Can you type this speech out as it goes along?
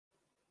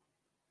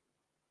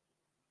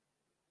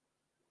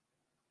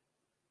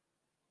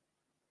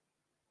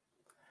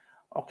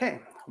Okay,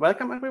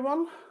 welcome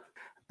everyone.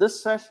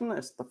 This session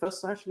is the first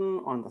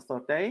session on the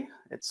third day.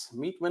 It's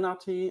Meet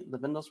WinRT, the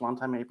Windows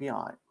Runtime API.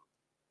 And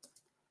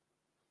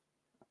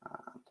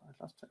I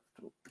just have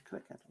to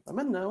click into the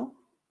window.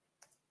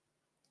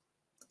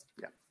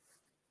 Yeah.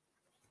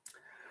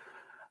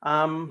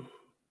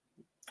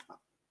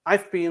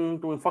 I've been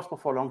doing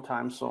Foxborough for a long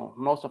time, so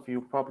most of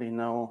you probably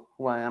know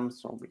who I am,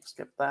 so we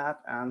skip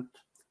that and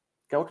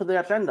go to the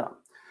agenda.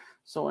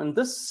 So in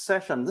this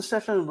session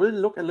will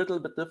look a little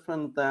bit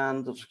different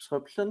than the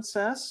description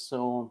says.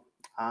 So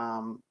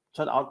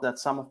turned out that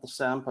some of the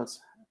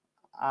samples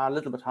are a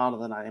little bit harder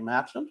than I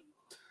imagined.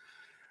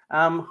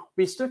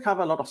 We still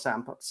cover a lot of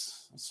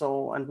samples.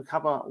 And we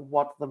cover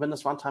what the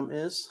Windows Runtime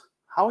is,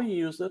 how you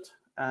use it,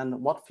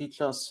 and what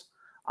features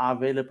are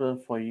available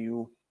for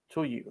you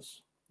to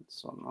use.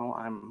 So now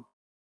I'm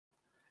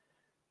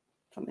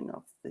turning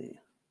off the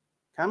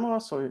camera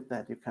so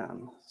that you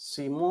can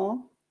see more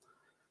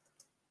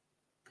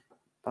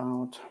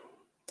about.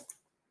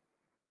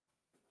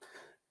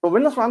 So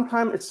Windows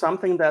Runtime is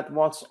something that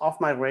was off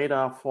my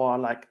radar for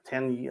like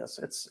 10 years.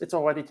 It's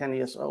already 10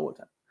 years old.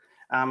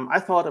 I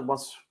thought it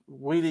was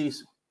really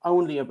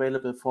only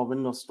available for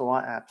Windows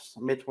Store apps,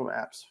 Metro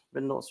apps,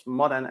 Windows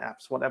Modern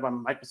apps, whatever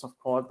Microsoft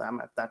called them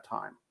at that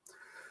time.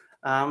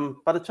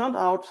 But it turned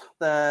out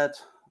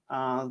that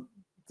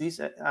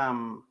this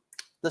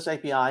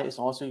API is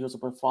also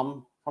usable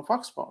from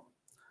Foxborough.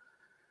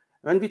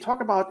 When we talk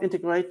about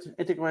integrating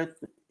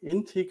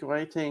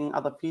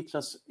other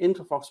features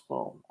into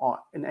Foxborough or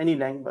in any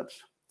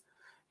language,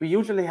 we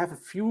usually have a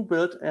few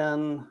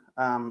built-in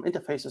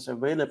interfaces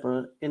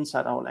available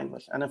inside our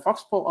language. And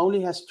Foxborough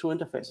only has two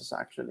interfaces,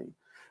 actually.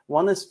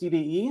 One is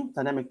DDE,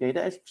 Dynamic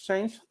Data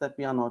Exchange, that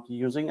we are not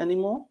using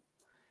anymore.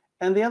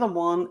 And the other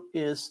one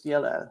is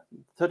DLL,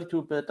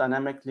 32-bit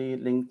dynamically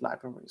linked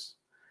libraries.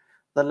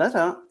 The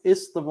latter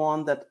is the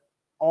one that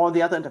all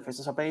the other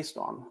interfaces are based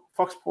on.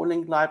 Foxborough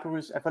linked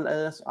libraries,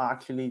 FLLs, are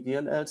actually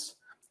DLLs.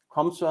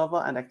 COM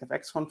server and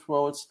ActiveX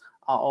controls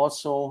are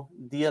also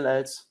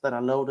DLLs that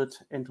are loaded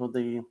into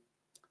the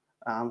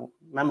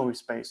memory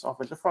space of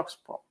Visual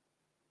Foxborough.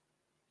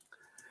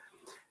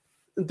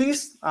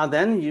 These are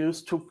then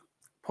used to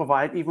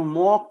provide even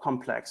more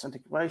complex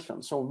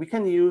integration. So we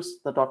can use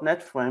the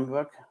 .NET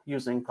framework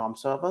using COM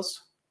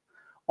servers,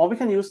 or we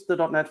can use the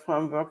 .NET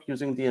framework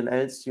using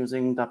DLLs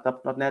using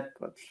 .NET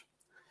Bridge.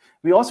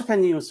 We also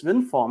can use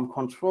WinForm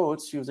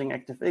controls using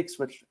ActiveX,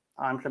 which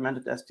are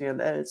implemented as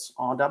DLLs,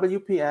 or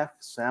WPF,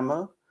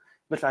 SAML,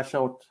 which I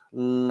showed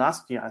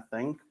last year, I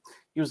think,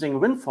 using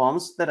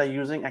WinForms that are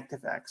using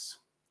ActiveX.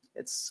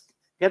 It's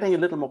getting a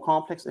little more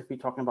complex if we're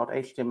talking about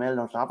HTML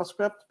or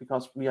JavaScript,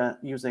 because we are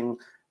using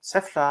C#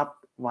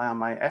 via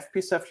my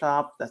FP C#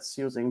 that's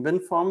using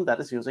WinForm,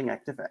 that is using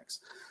ActiveX.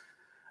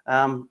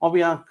 Or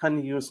we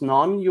can use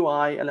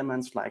non-UI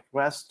elements like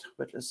REST,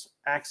 which is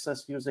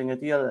accessed using a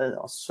DLL,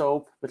 or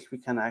SOAP, which we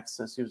can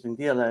access using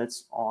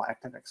DLLs or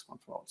ActiveX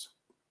controls.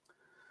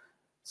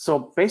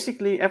 So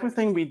basically,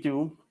 everything we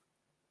do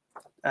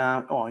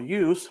or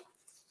use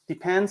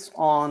depends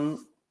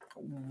on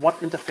what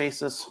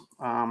interfaces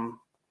are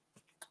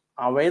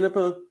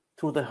available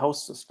to the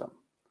host system.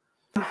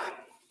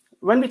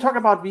 When we talk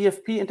about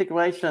VFP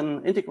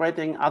integration,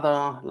 integrating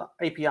other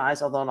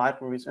APIs, other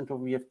libraries into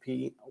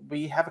VFP,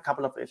 we have a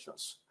couple of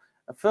issues.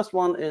 The first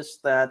one is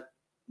that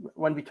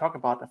when we talk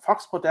about a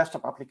Foxborough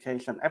desktop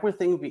application,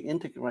 everything we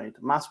integrate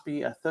must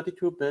be a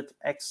 32-bit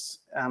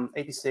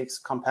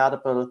x86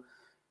 compatible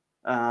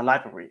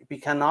library. We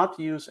cannot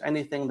use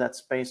anything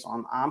that's based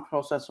on ARM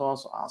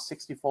processors or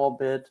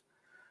 64-bit.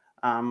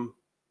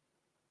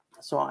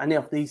 So any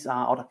of these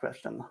are out of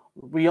question.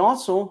 We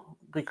also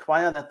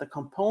require that the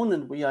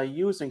component we are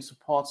using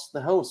supports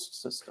the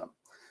host system.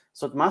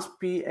 So it must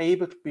be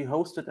able to be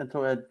hosted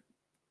into a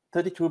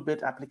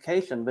 32-bit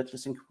application, which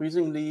is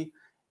increasingly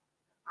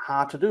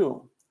hard to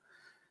do.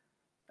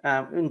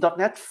 In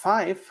 .NET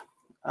 5,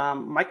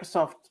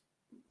 Microsoft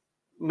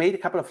made a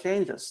couple of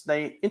changes.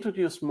 They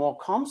introduced more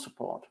COM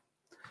support,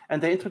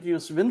 and they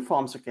introduced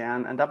WinForms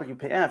again and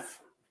WPF.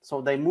 So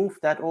they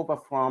moved that over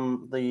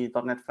from the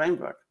 .NET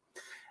framework.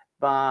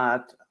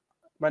 But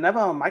whenever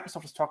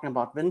Microsoft is talking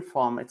about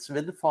WinForm, it's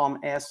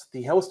WinForm as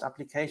the host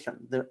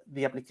application.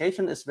 The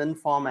application is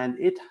WinForm, and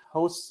it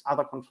hosts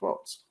other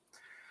controls.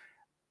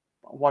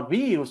 What we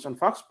use on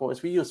Foxborough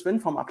is we use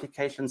WinForm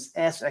applications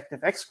as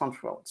ActiveX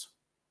controls.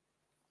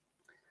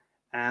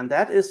 And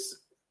that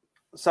is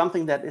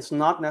something that is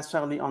not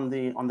necessarily on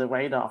the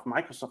radar of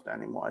Microsoft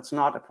anymore. It's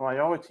not a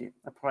priority.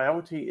 A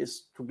priority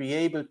is to be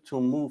able to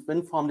move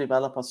WinForm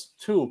developers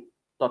to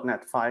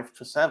 .NET 5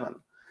 to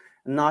 7.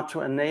 Not to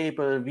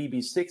enable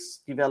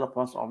VB6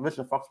 developers or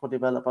Visual Foxborough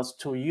developers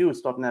to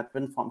use .NET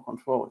WinForm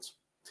controls.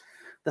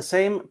 The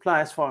same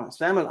applies for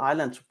SAML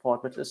Island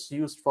support, which is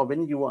used for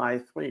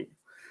WinUI 3.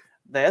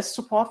 There's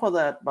support for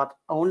that, but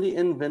only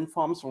in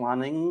WinForms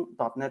running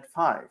 .NET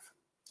 5.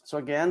 So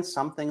again,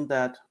 something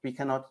that we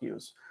cannot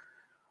use.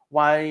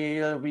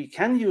 While we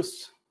can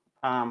use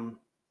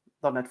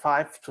 .NET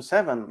 5 to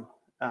 7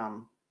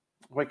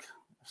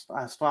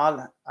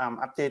 Strahl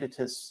updated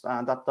his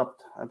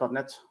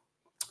 .NET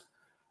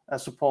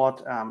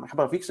support a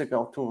couple of weeks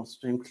ago to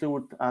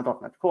include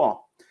 .NET Core.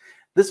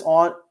 This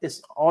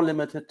is all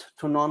limited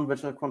to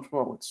non-visual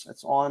controls.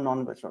 It's all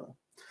non-visual.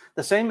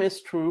 The same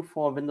is true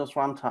for Windows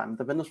Runtime.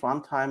 The Windows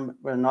Runtime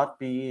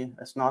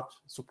is not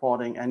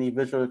supporting any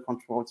visual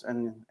controls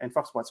in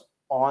Foxborough. It's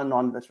all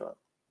non-visual.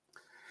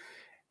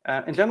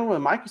 In general,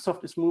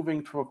 Microsoft is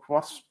moving to a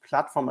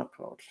cross-platform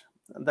approach.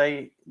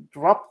 They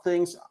drop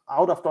things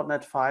out of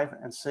 .NET 5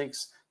 and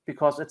 6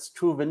 because it's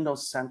too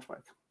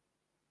Windows-centric.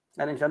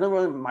 And in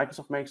general,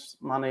 Microsoft makes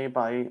money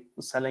by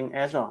selling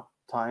Azure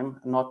time,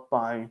 not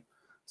by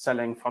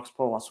selling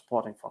Foxborough or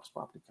supporting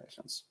Foxborough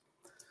applications.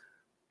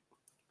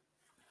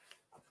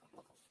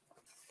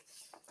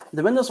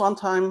 The Windows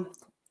Runtime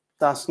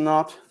does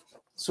not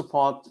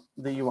support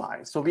the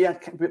UI. So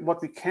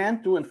what we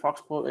can't do in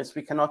Foxborough is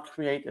we cannot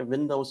create a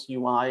Windows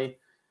UI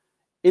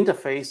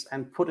interface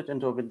and put it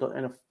into a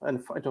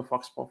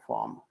Foxborough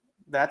form.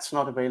 That's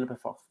not available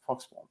for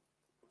Foxborough.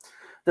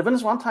 The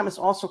Windows Runtime is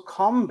also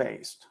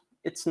COM-based.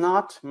 It's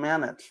not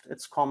managed.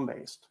 It's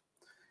COM-based,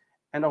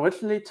 and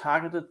originally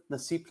targeted the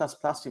C++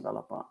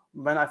 developer.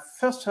 When I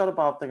first heard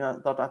about the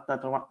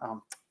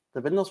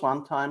Windows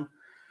Runtime,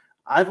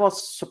 I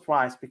was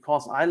surprised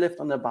because I lived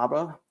on a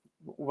bubble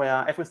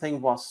where everything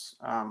was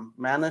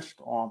managed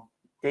or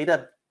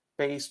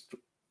database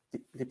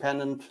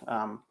dependent.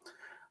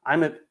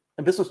 I'm a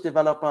business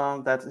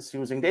developer that is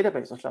using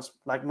databases, just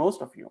like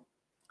most of you.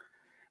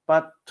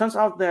 But turns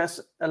out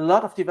there's a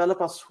lot of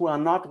developers who are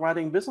not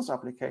writing business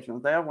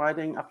applications. They are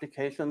writing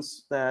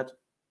applications that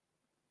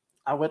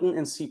are written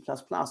in C++,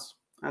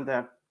 and there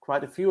are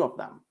quite a few of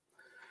them.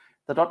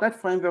 The .NET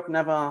framework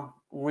never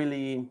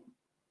really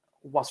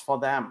was for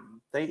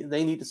them. They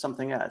needed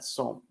something else.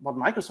 So what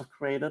Microsoft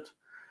created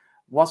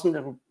was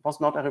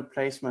not a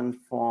replacement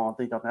for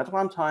the .NET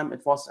Runtime.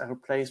 It was a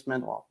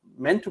replacement, or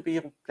meant to be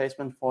a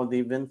replacement, for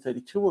the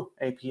WinRT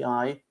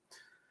API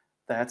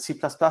that C++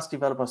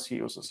 developers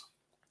use.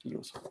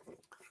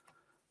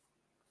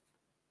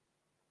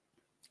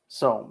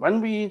 So when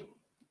we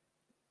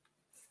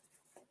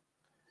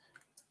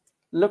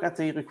look at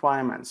the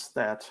requirements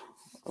that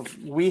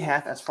we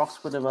have as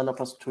Foxborough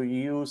developers to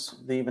use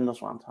the Windows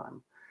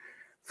Runtime,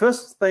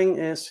 first thing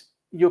is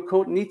your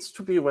code needs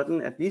to be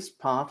written at least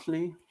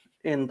partly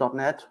in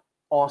 .NET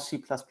or C++.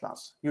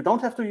 You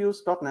don't have to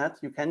use .NET.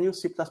 You can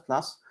use C++.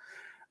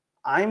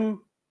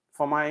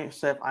 For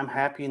myself, I'm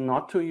happy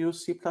not to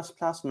use C++,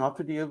 not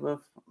to deal with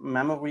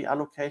memory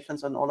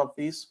allocations and all of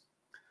these.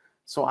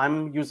 So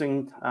I'm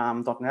using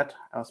 .NET,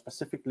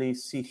 specifically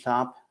C#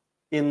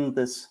 in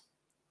this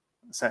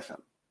session.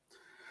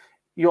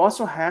 You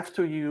also have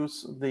to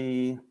use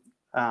the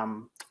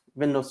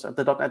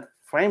 .NET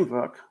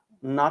framework,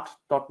 not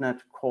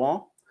 .NET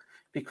Core,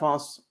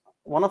 because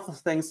one of the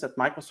things that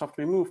Microsoft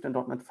removed in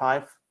 .NET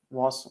 5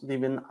 was the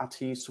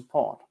WinRT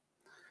support.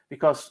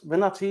 Because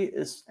WinRT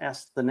is,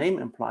 as the name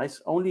implies,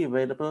 only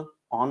available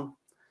on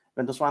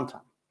Windows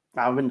Runtime,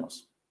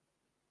 Windows.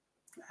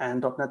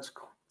 And .NET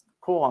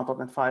Core,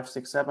 .NET 5,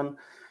 6, 7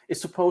 is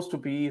supposed to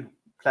be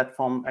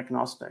platform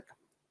agnostic.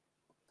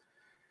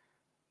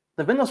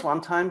 The Windows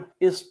Runtime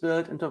is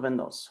built into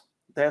Windows.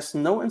 There's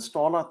no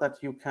installer that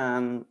you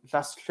can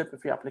just ship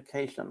with your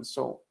application.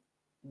 So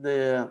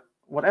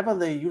whatever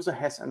the user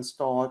has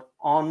installed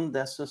on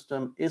their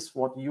system is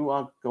what you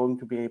are going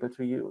to be able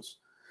to use.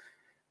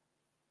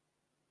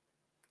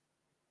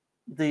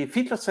 The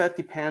feature set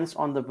depends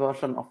on the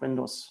version of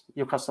Windows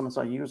your customers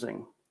are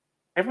using.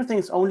 Everything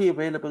is only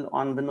available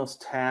on Windows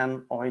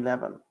 10 or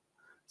 11.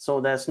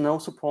 So there's no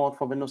support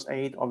for Windows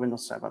 8 or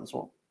Windows 7.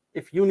 So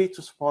if you need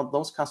to support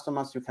those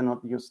customers, you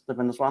cannot use the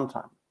Windows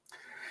Runtime.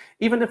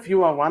 Even if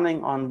you are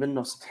running on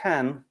Windows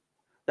 10,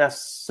 there's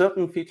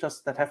certain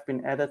features that have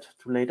been added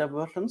to later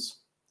versions.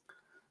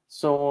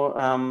 So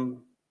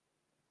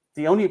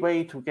the only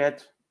way to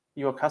get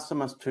your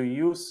customers to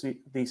use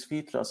these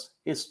features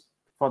is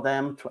for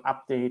them to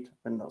update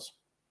Windows.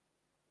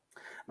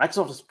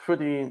 Microsoft is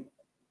pretty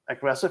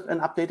aggressive in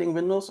updating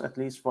Windows, at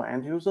least for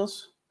end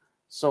users.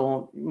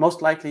 So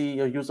most likely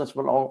your users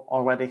will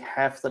already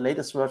have the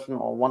latest version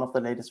or one of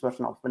the latest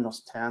version of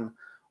Windows 10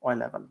 or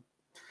 11.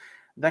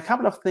 There are a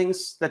couple of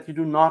things that you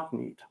do not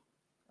need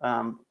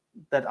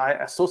that I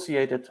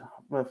associated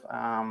with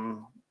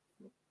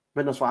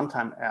Windows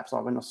Runtime apps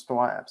or Windows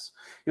Store apps.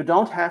 You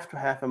don't have to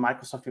have a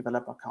Microsoft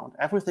developer account.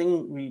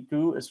 Everything we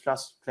do is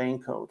just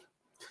plain code.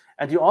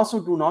 And you also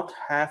do not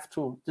have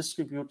to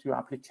distribute your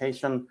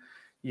application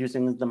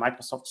using the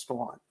Microsoft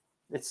Store.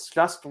 It's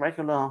just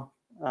regular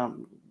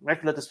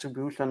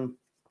distribution.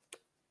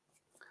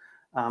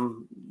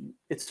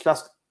 It's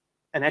just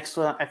an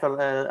extra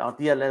FLL or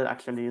DLL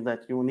actually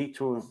that you need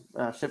to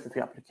ship with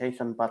your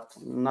application, but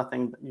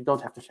nothing. You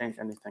don't have to change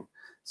anything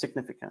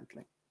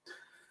significantly.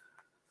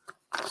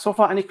 So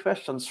far, any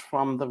questions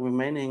from the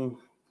remaining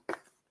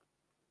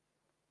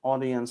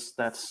audience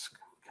that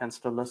can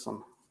still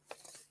listen?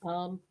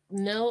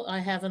 No, I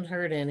haven't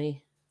heard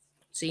any,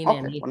 seen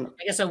any.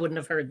 I guess I wouldn't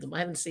have heard them. I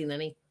haven't seen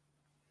any.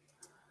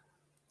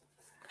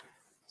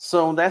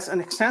 So there's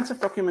an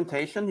extensive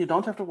documentation. You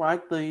don't have to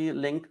write the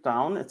link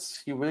down.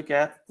 You will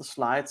get the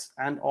slides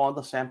and all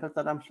the samples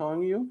that I'm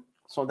showing you.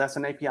 So there's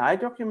an API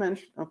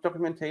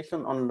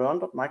documentation on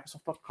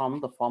learn.microsoft.com,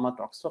 the former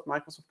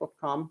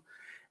docs.microsoft.com,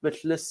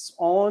 which lists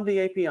all the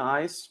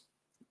APIs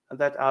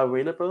that are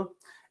available.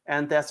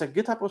 And there's a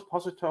GitHub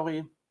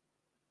repository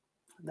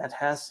that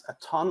has a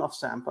ton of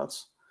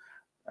samples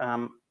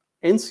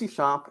in C#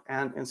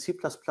 and in C++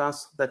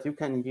 that you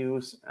can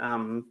use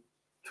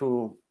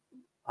to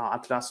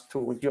adjust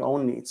to your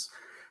own needs.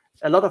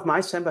 A lot of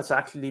my samples are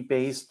actually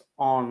based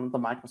on the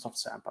Microsoft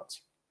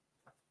samples.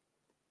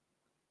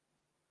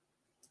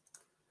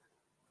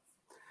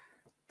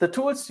 The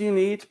tools you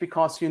need,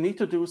 because you need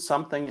to do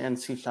something in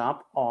C#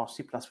 or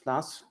C++,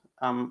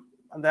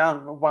 there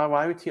are a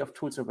variety of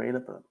tools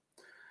available.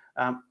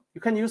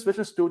 You can use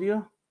Visual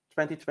Studio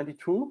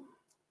 2022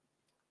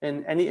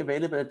 in any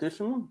available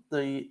edition.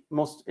 The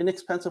most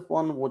inexpensive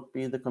one would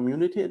be the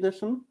Community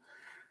Edition.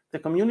 The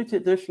Community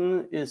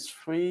Edition is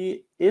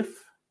free if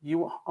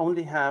you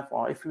only have,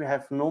 or if you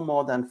have no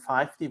more than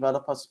 5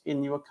 developers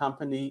in your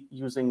company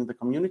using the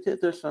Community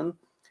Edition.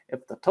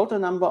 If the total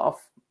number of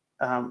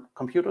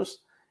computers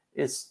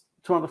is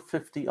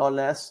 250 or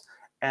less,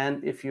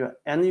 and if your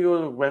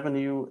annual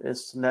revenue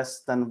is less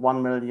than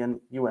 $1 million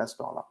US.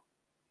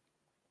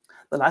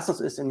 The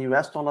license is in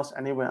US dollars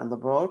anywhere in the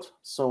world.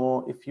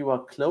 So if you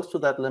are close to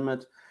that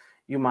limit,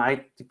 you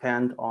might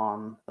depend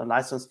on the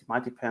license, it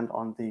might depend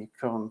on the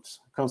current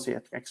currency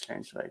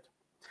exchange rate.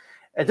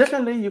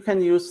 Additionally, you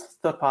can use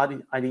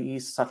third-party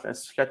IDEs such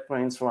as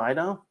JetBrains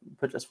Rider,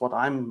 which is what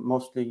I'm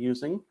mostly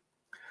using.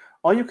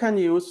 Or you can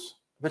use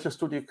Visual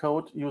Studio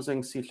Code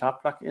using C#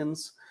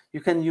 plugins. You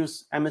can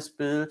use MS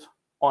Build,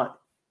 or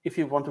if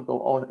you want to go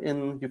all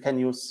in, you can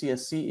use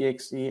CSC,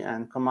 EXE,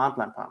 and command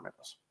line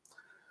parameters.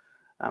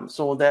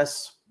 So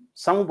there's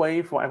some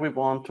way for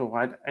everyone to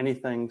write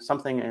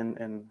something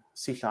in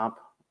C#.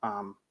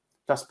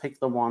 Just pick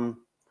the one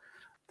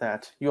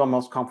that you are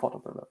most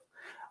comfortable with.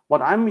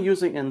 What I'm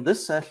using in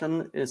this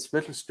session is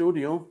Visual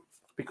Studio,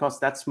 because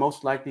that's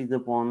most likely the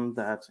one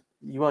that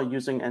you are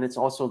using, and it's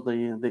also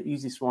the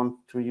easiest one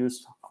to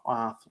use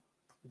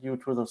due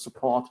to the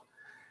support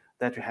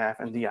that you have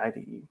in the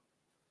IDE.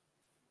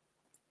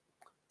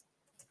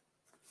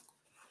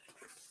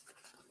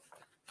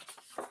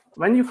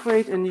 When you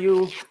create a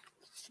new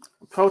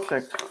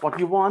project, what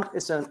you want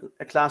is a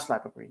class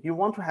library. You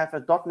want to have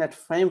a .NET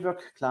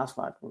Framework class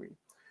library.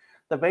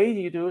 The way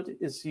you do it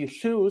is you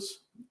choose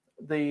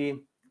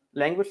the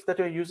language that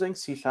you're using,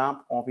 C#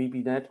 or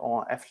VBNet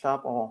or F#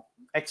 or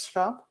X#.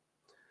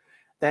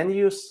 Then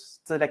you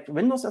select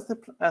Windows as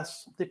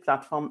the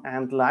platform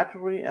and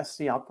library as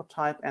the output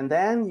type. And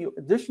then you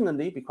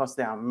additionally, because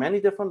there are many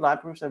different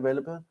libraries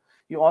available,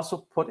 you also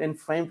put in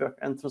framework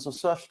into the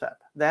search tab.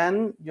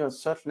 Then your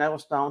search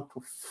narrows down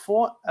to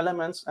 4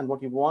 elements, and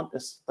what you want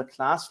is the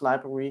class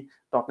library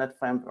 .NET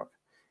Framework.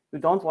 You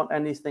don't want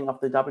anything of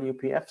the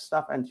WPF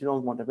stuff, and you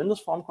don't want a Windows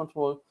form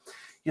control.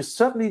 You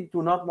certainly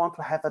do not want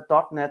to have a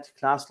 .NET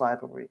class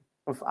library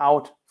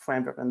without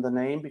framework in the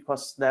name,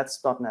 because that's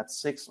 .NET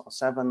 6 or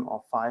 7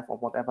 or 5 or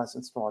whatever is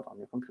installed on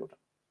your computer.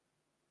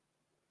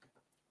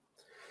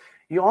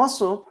 You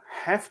also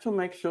have to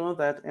make sure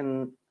that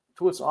in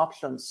Tools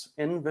Options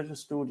in Visual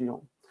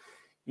Studio,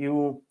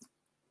 you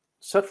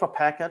search for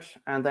package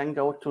and then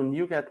go to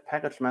NuGet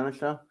Package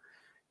Manager.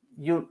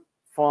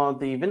 For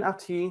the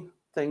WinRT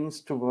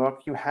things to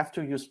work, you have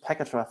to use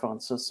package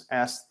references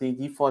as the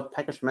default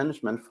package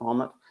management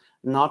format,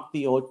 not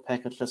the old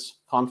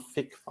packages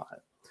config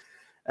file.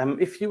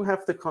 If you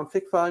have the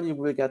config file, you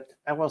will get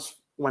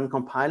errors when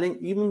compiling,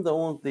 even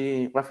though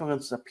the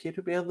references appear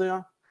to be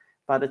there,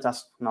 but it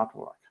does not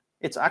work.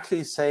 It's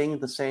actually saying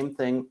the same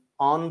thing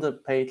on the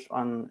page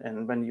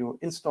when you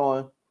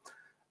install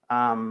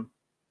the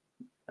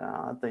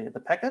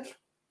package.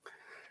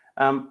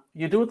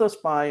 You do this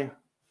by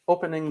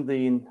opening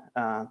the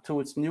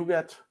tools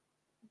NuGet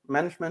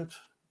management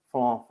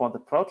for the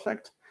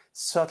project,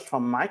 search for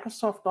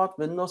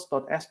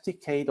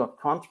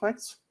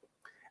microsoft.windows.stk.contracts,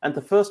 and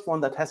the first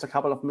one that has a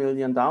couple of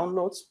million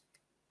downloads,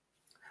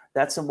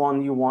 that's the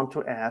one you want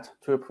to add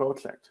to a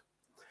project.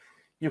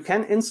 You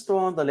can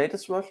install the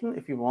latest version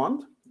if you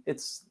want.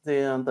 It's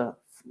the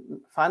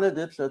final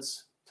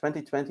digits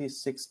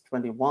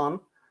 2020-621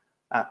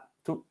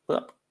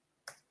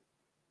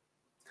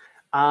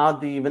 are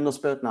the Windows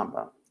build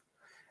number.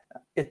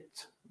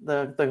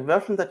 The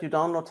version that you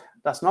download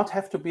does not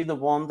have to be the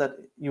one that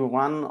you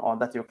run or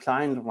that your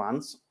client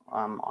runs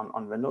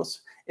on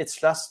Windows. It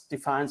just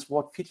defines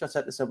what feature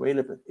set is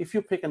available. If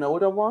you pick an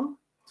older one,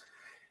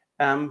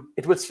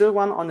 it will still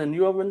run on a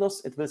newer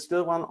Windows. It will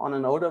still run on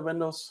an older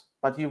Windows,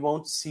 but you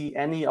won't see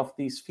any of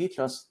these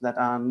features that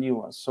are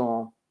newer.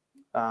 So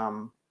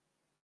I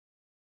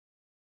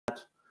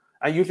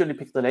usually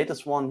pick the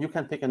latest one. You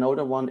can pick an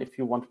older one if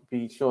you want to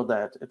be sure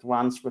that it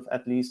runs with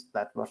at least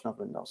that version of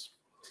Windows.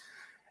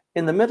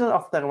 In the middle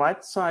of the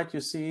right side,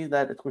 you see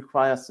that it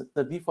requires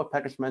the default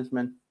package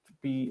management to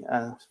be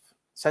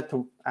set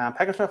to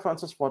package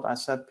references, what I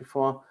said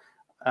before.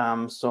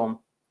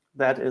 So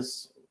that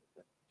is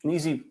an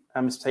easy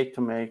mistake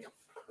to make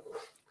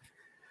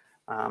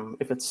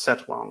if it's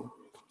set wrong.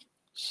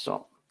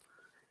 So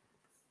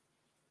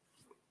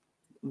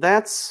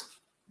that's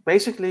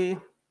basically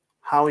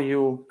how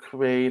you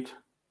create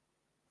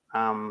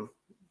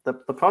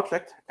the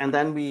project, and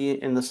then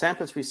in the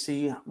samples we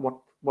see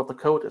what the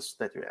code is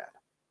that you add.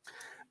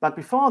 But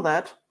before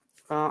that,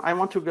 I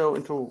want to go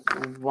into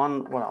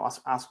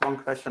ask one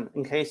question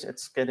in case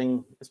it's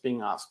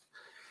being asked.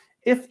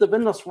 If the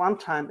Windows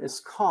runtime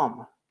is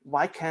COM,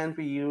 why can't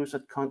we use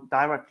it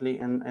directly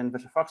in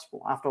Visual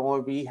Foxpro? After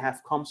all, we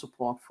have COM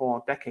support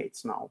for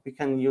decades now. We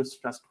can use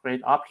just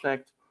create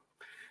object.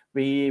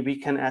 We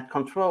can add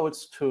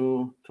controls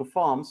to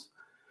forms.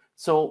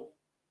 So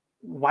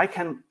why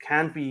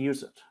can't we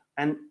use it?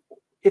 And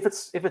if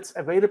it's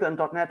available in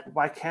 .NET,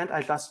 why can't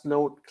I just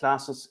load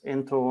classes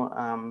into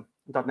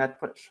 .NET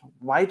Bridge?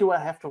 Why do I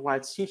have to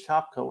write C#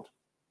 code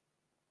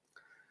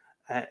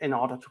in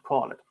order to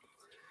call it?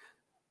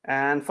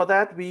 And for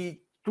that,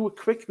 we do a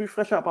quick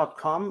refresher about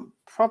COM.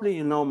 Probably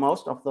you know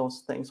most of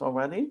those things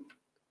already.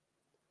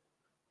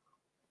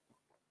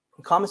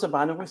 COM is a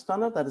binary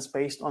standard that is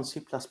based on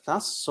C++.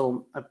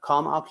 So a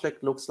COM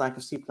object looks like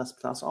a C++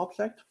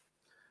 object.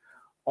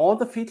 All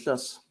the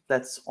features,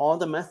 that's all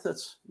the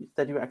methods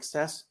that you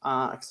access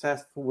are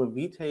accessed through a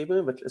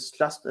vtable, which is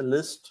just a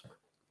list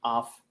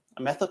of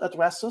method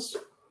addresses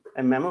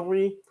and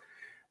memory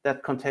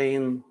that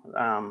contains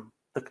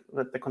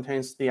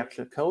the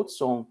actual code.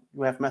 So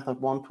you have method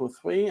 1, 2,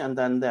 3, and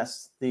then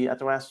there's the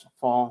address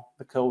for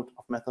the code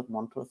of method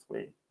 1, 2,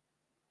 3.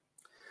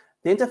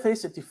 The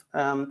interface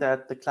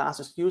that the class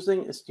is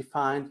using is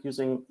defined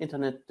using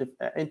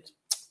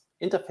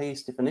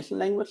Interface Definition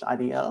Language,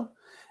 IDL,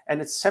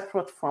 and it's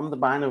separate from the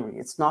binary.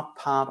 It's not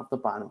part of the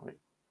binary.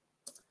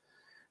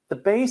 The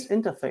base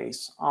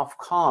interface of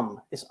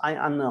COM is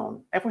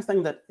IUnknown.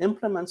 Everything that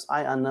implements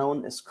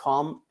IUnknown is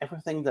COM.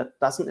 Everything that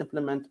doesn't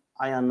implement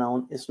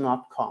IUnknown is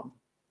not COM.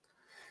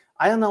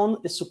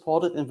 IUnknown is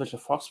supported in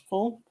Visual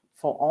Foxpro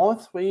for all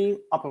 3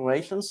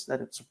 operations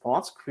that it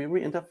supports.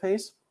 Query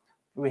interface.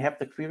 We have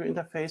the query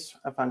interface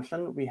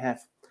function. We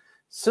have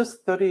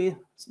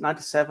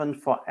sys3097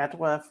 for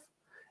addref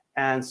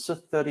and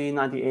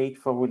sys3098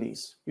 for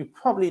release. You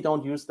probably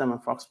don't use them in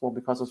Foxpro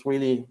because it's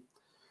really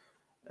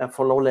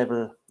for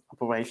low-level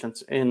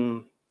operations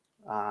in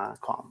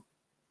COM.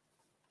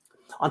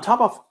 On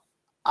top of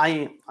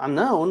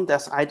IUnknown,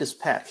 there's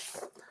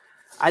iDispatch.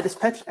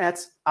 iDispatch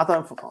adds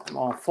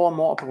 4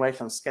 more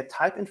operations: get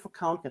type info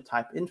count, get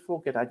type info,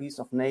 get IDs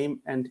of name,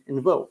 and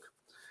invoke.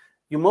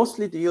 You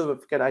mostly deal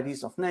with get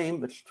IDs of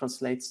name, which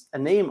translates a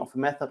name of a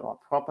method or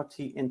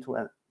property into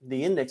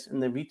the index in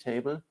the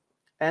vtable,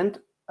 and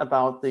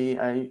about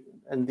the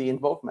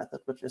invoke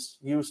method, which is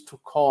used to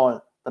call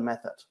the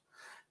method.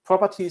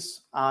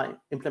 Properties are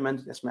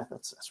implemented as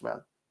methods as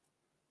well.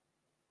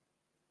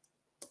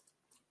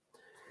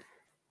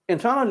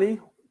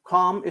 Internally,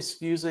 COM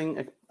is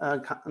using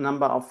a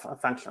number of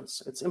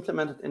functions. It's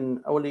implemented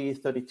in only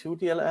 32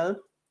 DLL,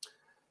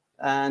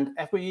 and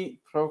every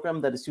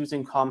program that is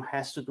using COM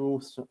has to do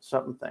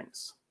certain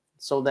things.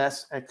 So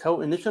there's a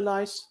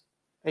co-initialize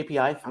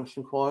API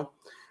function call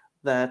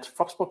that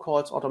Foxpro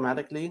calls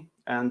automatically,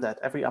 and that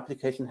every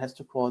application has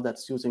to call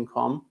that's using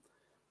COM.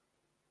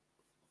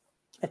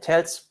 It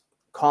tells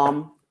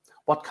COM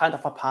what kind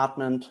of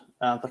apartment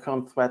the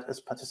current thread is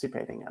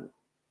participating in.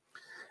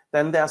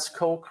 Then there's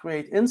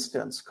co-create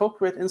instance.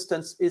 Co-create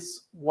instance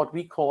is what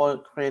we call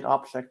create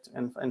object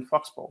in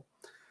Foxpro.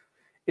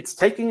 It's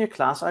taking a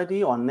class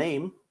ID or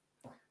name,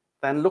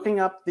 then looking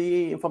up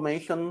the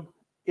information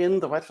in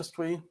the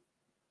registry,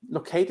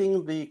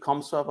 locating the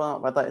COM server,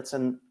 whether it's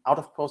an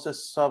out-of-process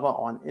server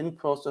or an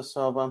in-process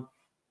server.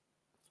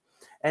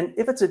 And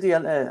if it's a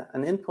DLL,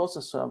 an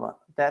in-process server,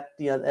 that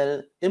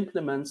DLL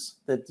implements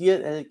the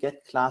DLL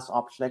get class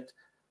object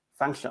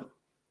function.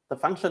 The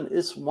function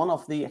is one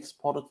of the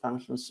exported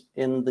functions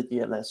in the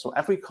DLL. So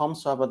every COM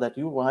server that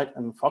you write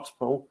in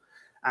Foxpro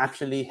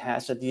actually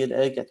has a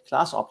DLL get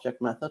class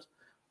object method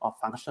or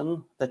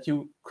function that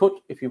you could,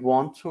 if you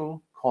want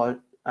to, call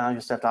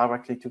yourself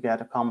directly to get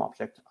a COM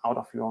object out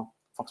of your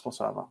Foxpro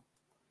server.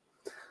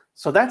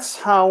 So that's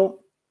how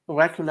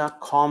regular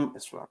COM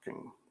is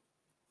working.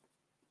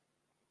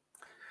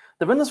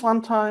 The Windows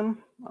runtime,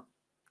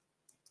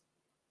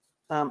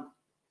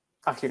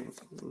 actually,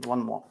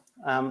 one more.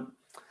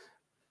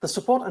 The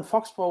support in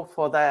Foxpro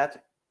for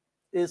that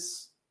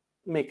is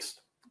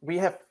mixed. We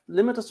have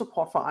limited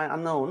support for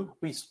IUnknown.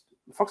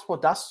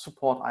 Foxpro does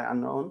support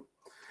IUnknown,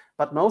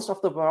 but most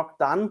of the work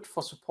done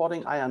for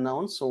supporting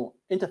IUnknown, so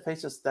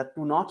interfaces that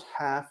do not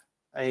have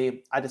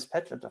a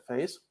iDispatch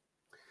interface,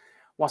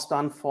 was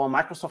done for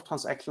Microsoft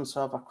Transaction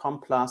Server,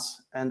 COM+,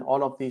 and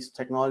all of these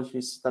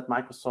technologies that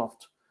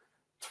Microsoft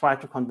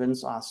tried to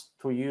convince us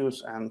to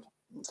use, and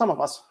some of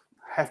us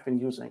have been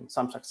using,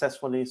 some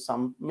successfully,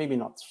 some maybe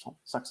not so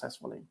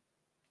successfully.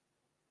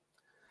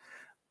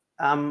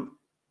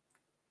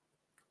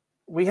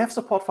 We have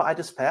support for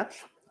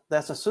iDispatch.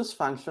 There's a sys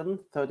function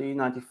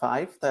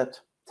 3095 that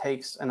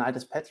takes an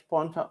IDispatch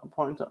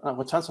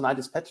returns an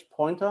IDispatch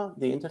pointer,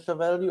 the integer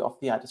value of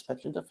the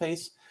IDispatch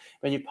interface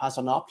when you pass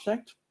an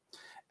object.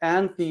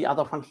 And the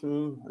other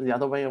function, the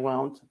other way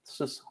around,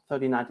 this is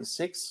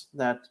 3096,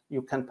 that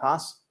you can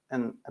pass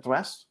an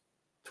address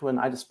to an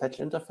IDispatch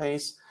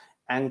interface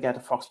and get a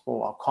Foxborough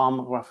or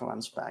COM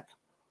reference back.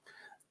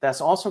 There's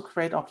also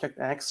create object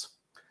X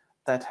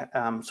that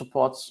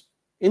supports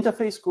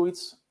interface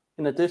GUIDs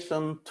in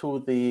addition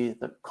to the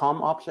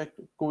COM object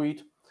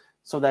GUID,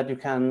 so that you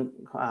can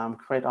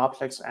create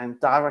objects and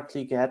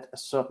directly get a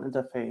certain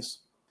interface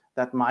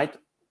that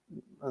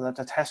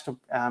has to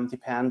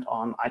depend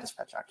on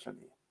IDispatch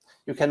actually.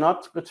 You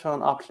cannot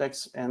return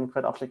objects in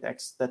create object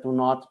X that do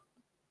not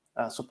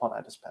support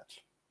IDispatch.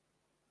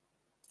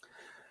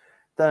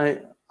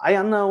 The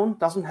IUnknown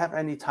doesn't have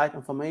any type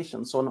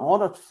information. So in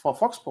order for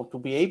Foxborough to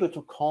be able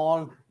to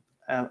call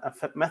a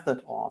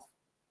method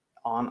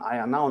on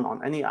IUnknown,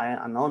 on any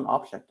IUnknown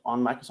object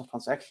on Microsoft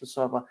Transaction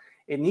Server,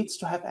 it needs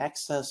to have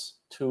access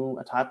to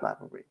a type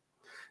library.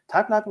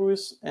 Type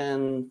libraries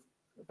in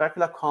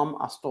regular COM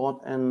are stored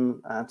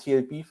in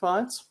TLB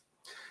files.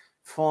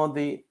 For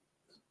the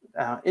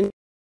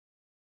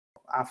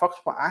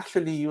Foxborough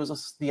actually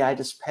uses the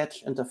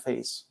IDispatch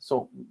interface.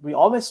 So we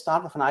always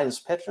start with an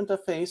IDispatch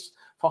interface.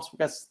 Foxborough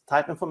gets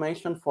type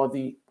information for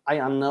the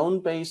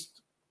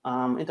IUnknown-based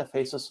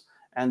interfaces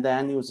and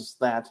then uses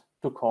that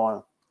to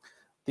call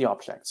the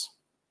objects.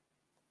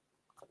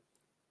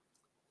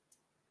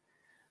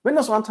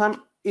 Windows Runtime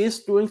is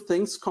doing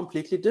things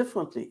completely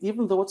differently,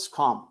 even though it's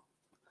COM.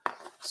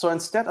 So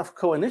instead of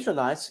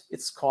co-initialize,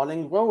 it's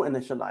calling row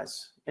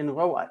initialize in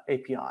row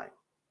API.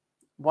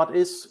 What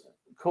is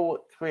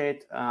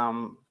co-create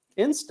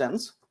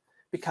instance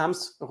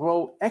becomes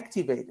row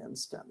activate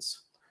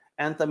instance.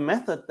 And the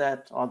method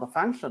or the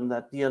function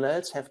that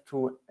DLLs have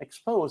to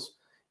expose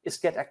is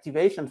get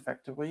activation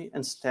factory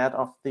instead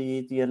of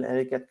the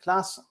DLL get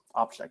class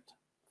object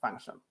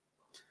function.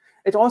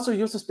 It also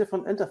uses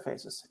different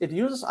interfaces. It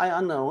uses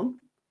IUnknown,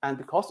 and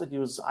because it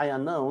uses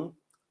IUnknown,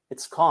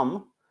 it's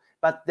COM,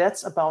 but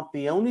that's about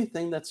the only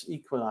thing that's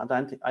equal,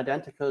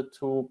 identical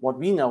to what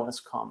we know as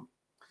COM.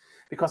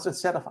 Because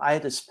instead of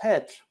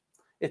IDispatch,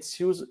 it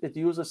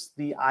uses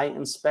the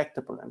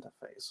IInspectable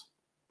interface,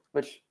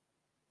 which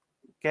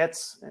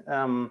gets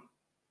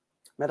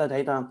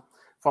metadata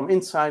from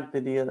inside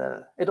the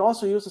DLL. It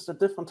also uses a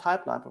different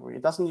type library.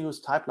 It doesn't use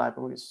type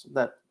libraries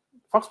that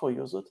Foxborough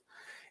uses.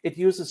 It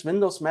uses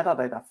Windows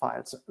metadata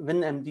files,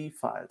 WinMD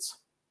files.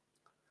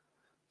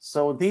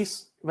 So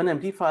these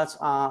WinMD files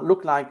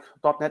look like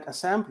 .NET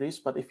assemblies,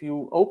 but if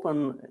you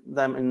open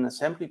them in an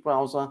assembly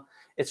browser,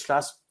 it's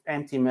just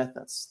empty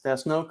methods.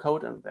 There's no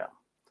code in there.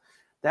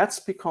 That's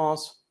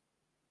because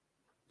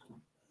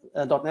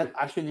 .NET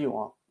actually,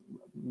 or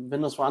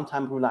Windows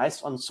Runtime,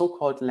 relies on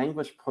so-called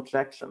language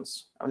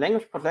projections. A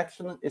language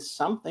projection is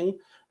something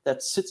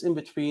that sits in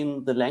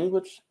between the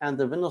language and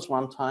the Windows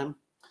Runtime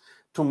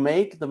to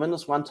make the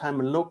Windows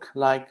Runtime look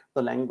like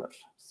the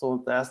language.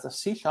 So there's the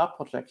C#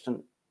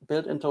 projection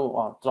built into,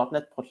 or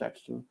 .NET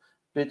projection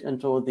built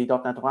into the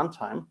 .NET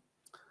Runtime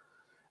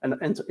and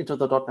into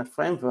the .NET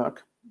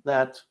framework,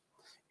 that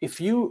if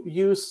you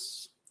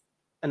use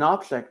an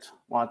object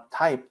or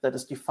type that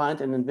is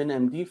defined in a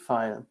WinMD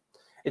file,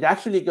 it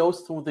actually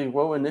goes through the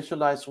row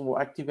initialize, row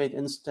activate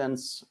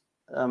instance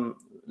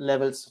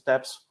level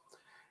steps,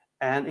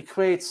 and it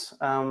creates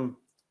runtime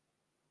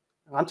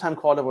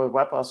callable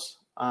wrappers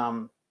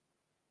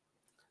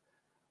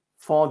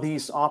for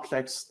these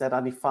objects that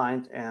are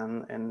defined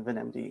in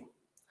WinMD.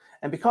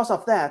 And because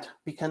of that,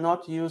 we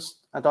cannot use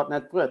a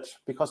 .NET Bridge,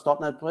 because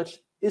 .NET Bridge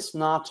does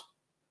not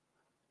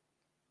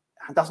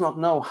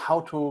know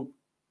how to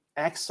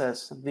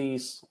access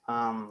these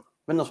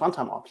Windows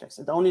Runtime objects.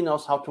 It only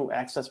knows how to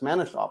access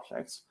managed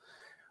objects,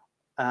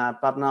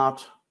 but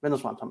not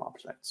Windows Runtime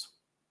objects.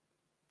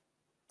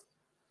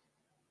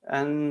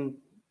 And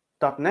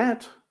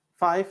 .NET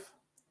 5,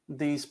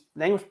 these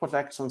language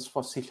projections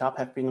for C#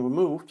 have been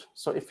removed.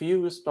 So if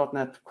you use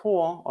 .NET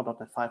Core or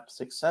 .NET 5,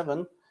 6,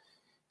 7,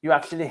 you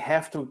actually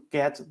have to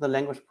get the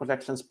language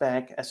projections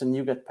back as a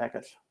NuGet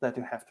package that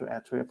you have to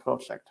add to your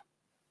project.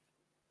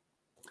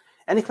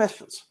 Any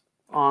questions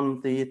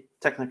on the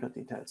technical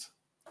details?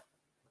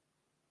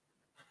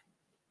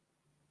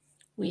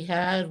 We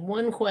had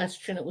one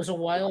question. It was a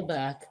while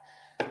back.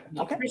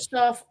 Okay.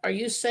 Christoph, are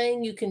you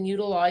saying you can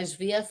utilize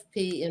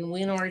VFP in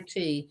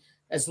WinRT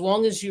as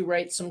long as you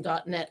write some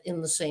 .NET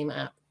in the same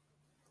app?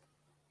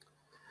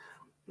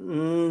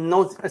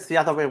 No, it's the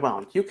other way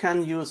around. You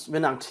can use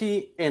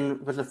WinRT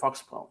in Visual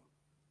Foxborough.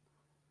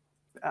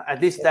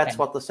 At least that's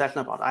what the session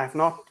about. I have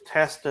not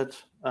tested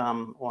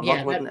or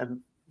not written a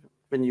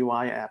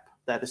WinUI app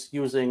that is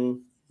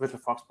using Visual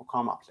Foxborough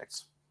COM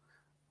objects.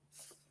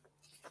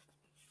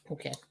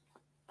 Okay.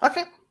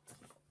 Okay.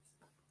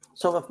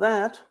 So with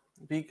that,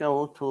 we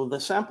go to the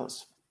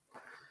samples.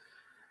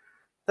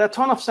 There are a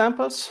ton of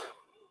samples.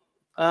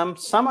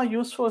 Some are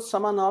useful,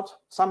 some are not.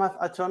 Some have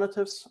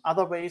alternatives,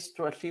 other ways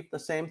to achieve the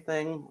same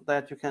thing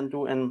that you can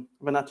do in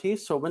WinRT.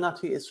 So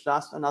WinRT is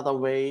just another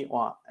way,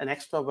 or an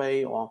extra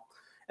way, or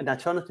an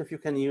alternative you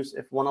can use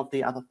if one of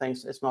the other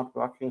things is not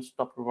working,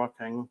 stopped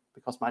working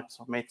because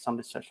Microsoft made some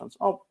decisions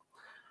or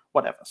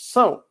whatever.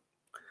 So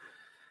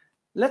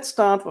let's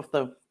start with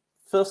the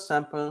first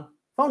sample,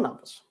 phone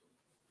numbers.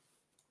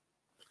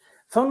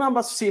 Phone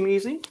numbers seem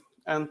easy,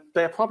 and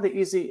they're probably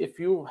easy if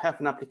you have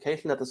an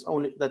application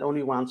that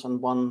only runs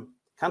on one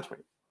country.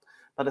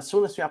 But as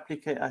soon as your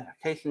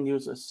application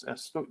is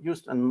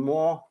used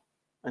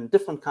in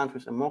different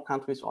countries, in more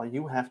countries, or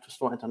you have to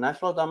store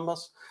international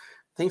numbers,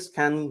 things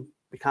can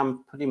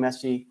become pretty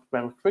messy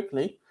very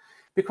quickly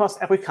because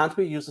every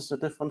country uses a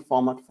different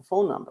format for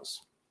phone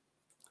numbers.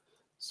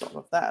 So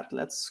with that,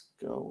 let's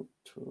go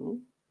to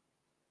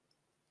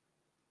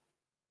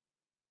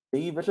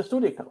the Visual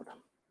Studio Code.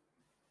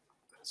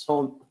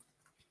 So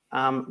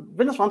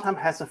Windows Runtime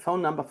has a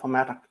phone number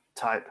formatter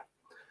type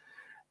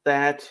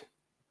that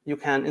you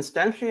can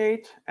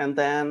instantiate and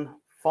then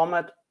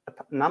format a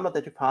number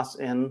that you pass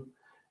in,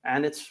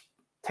 and it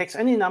takes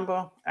any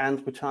number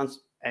and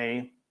returns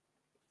a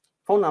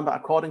phone number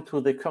according to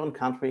the current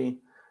country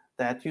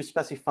that you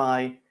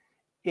specify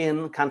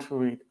in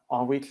country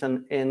or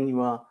region in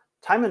your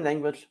time and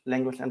language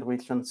and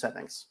region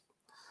settings.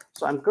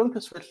 So I'm going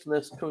to switch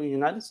this to the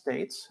United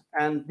States,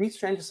 and these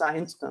changes are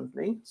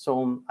instantly,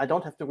 so I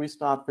don't have to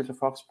restart Visual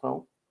Fox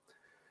Pro.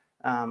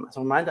 As a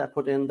reminder, I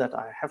put in that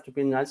I have to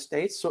be in the United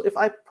States. So if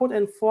I put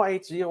in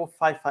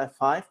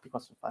 480-555,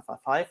 because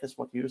 555 is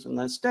what you use in the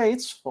United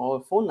States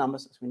for phone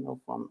numbers, as we know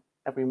from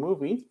every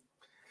movie,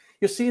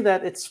 you see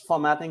that it's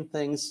formatting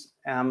things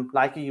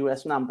like a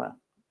US number.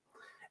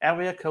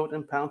 Area code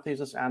in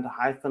parentheses and a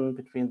hyphen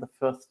between the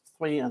first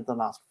 3 and the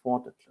last 4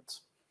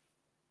 digits.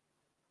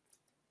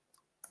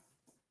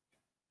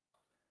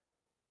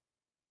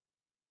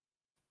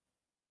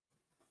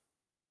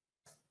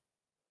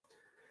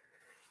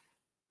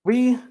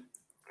 We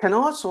can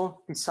also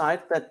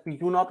decide that we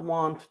do not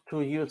want to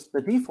use the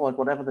default,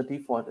 whatever the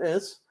default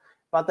is,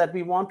 but that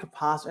we want to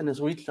pass in this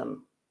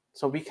region.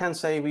 So we can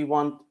say we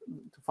want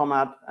to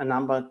format a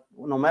number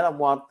no matter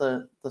what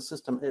the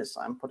system is.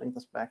 I'm putting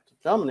this back to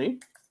Germany.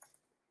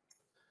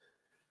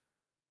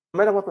 No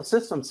matter what the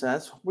system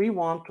says, we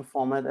want to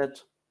format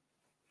it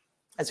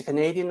as a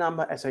Canadian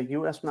number, as a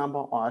US number,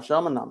 or a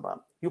German number.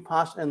 You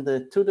pass in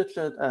the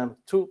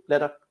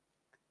two-letter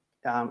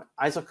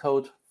ISO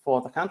code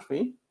for the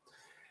country,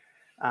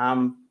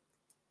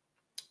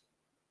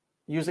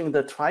 using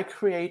the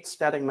try-create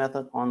static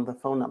method on the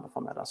phone number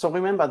formatter. So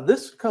remember,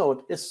 this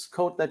code is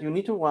code that you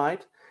need to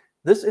write.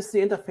 This is the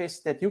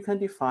interface that you can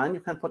define. You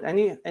can put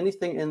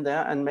anything in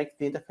there and make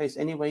the interface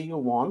any way you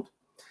want.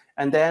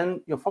 And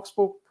then your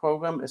Foxbro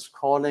program is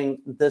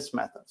calling this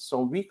method.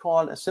 So we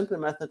call a simple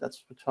method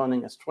that's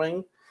returning a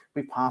string.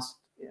 We pass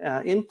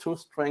in 2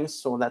 strings,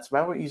 so that's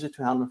very easy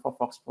to handle for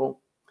Foxbro.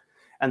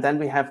 And then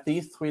we have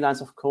these 3 lines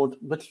of code,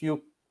 which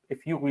you,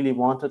 if you really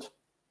wanted,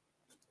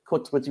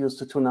 could reduce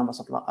to 2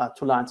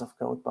 lines of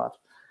code, but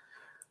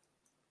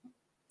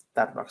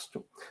that works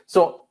too.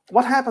 So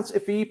what happens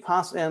if we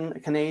pass in a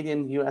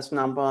Canadian US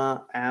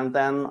number, and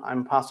then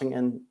I'm passing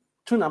in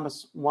 2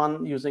 numbers,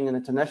 one using an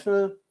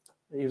international,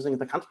 using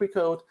the country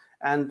code,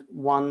 and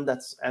one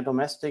that's a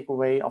domestic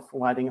way of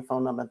writing a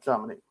phone number in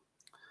Germany.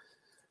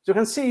 So you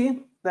can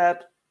see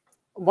that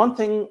one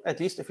thing, at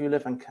least if you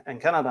live in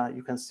Canada,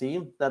 you can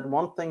see that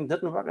one thing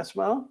didn't work as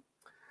well.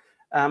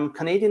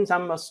 Canadian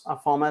numbers are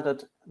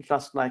formatted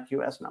just like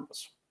US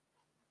numbers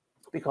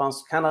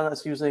because Canada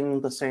is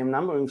using the same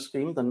numbering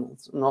scheme, the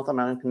North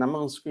American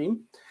numbering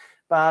scheme.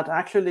 But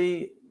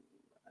actually,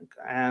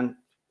 and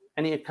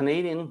any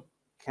Canadian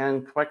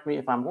can correct me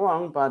if I'm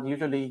wrong, but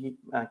usually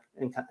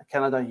in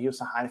Canada, you use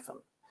a hyphen.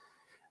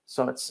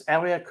 So it's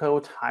area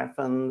code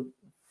hyphen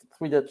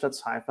 3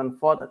 digits hyphen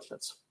 4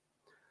 digits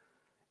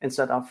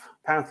instead of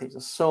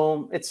parentheses.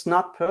 So it's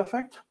not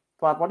perfect,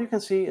 but what you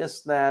can see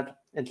is that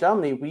in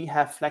Germany, we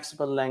have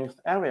flexible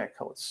length area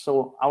codes.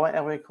 So our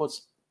area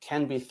codes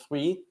can be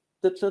 3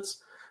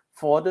 digits,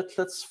 4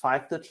 digits,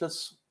 5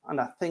 digits,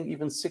 and I think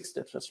even 6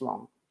 digits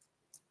long.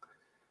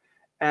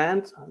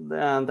 And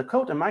the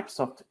code in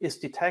Microsoft is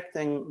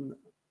detecting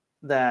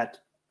that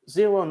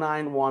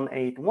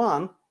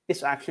 09181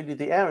 is actually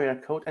the area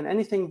code, and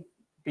anything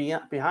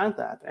behind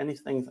that,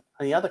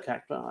 any other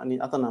character, any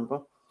other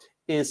number,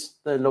 is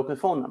the local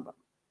phone number.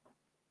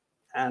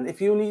 And if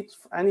you need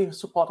any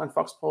support on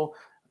Foxbro,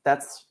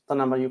 that's the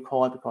number you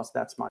call because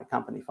that's my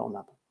company phone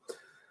number.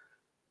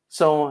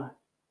 So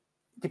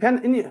it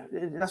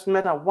doesn't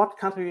matter what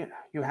country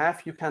you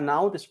have, you can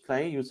now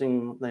display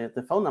using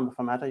the phone number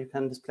formatter, you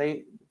can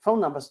display phone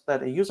numbers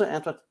that a user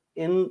entered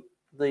in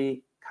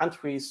the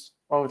country's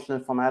original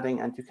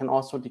formatting, and you can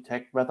also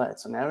detect whether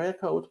it's an area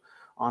code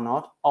or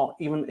not, or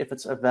even if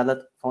it's a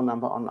valid phone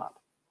number or not.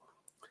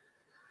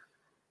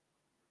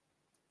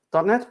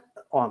 .NET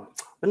or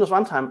Windows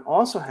Runtime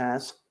also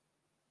has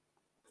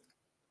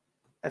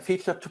a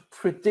feature to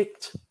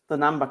predict the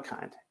number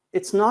kind.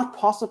 It's not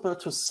possible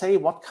to say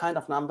what kind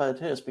of number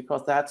it is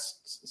because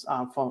that's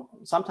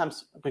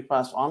sometimes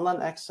requires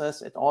online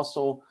access. It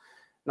also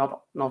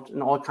not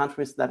in all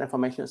countries that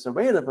information is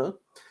available.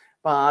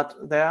 but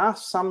there are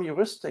some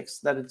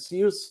heuristics that it's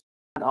used to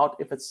find out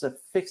if it's a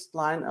fixed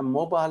line, a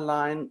mobile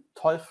line,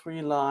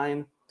 toll-free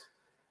line,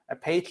 a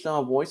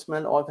pager,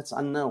 voicemail, or if it's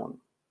unknown.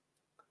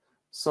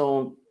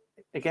 So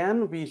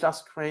again, we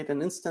just create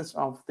an instance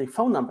of the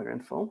phone number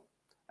info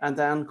and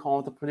then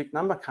call the predict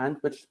number kind,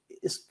 which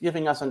is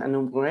giving us an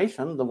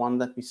enumeration, the one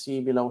that we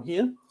see below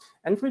here,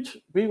 and which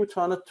we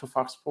return it to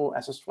Foxpro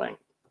as a string.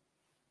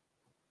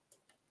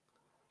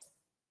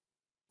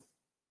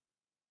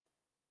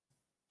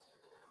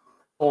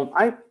 So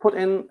I put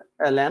in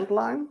a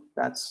landline,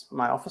 that's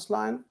my office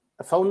line,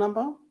 a phone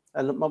number,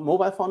 a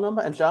mobile phone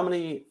number. In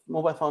Germany,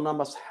 mobile phone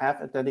numbers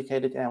have a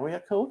dedicated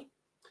area code.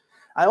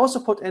 I also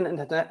put in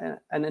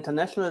an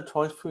international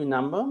toll-free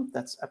number,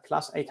 that's a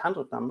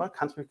 +800 number,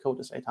 country code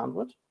is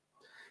 800.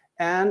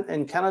 And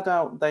in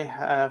Canada, they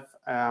have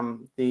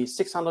the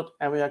 600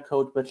 area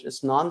code, which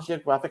is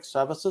non-geographic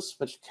services,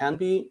 which can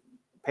be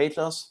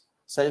pagers,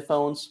 cell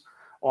phones,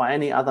 or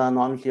any other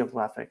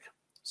non-geographic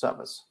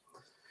service.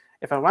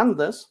 If I run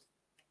this,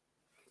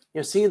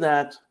 you see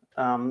that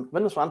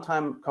Windows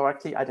Runtime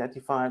correctly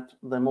identified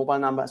the mobile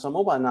number as a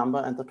mobile number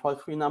and the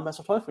toll-free number as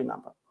a toll-free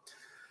number.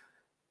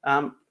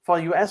 For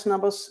US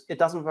numbers, it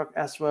doesn't work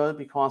as well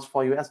because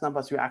for US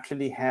numbers, you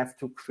actually have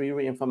to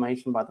query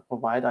information by the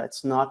provider.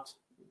 It's not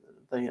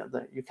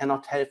you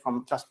cannot tell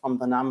just from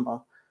the number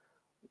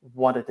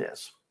what it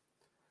is.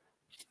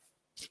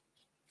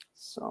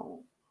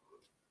 So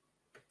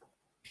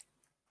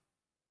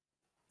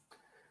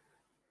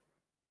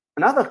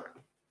another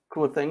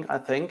cool thing, I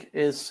think,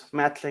 is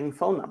matching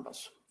phone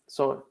numbers.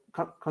 So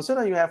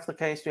consider you have the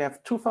case, you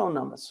have two phone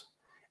numbers,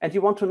 and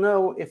you want to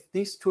know if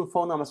these two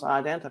phone numbers are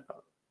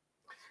identical.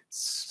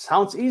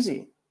 Sounds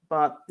easy,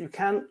 but you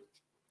can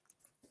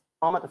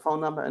format a phone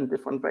number in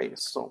different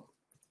ways. So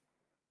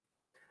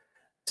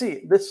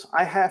see this,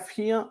 I have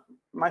here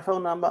my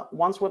phone number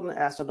once written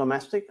as a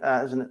domestic,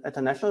 as an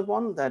international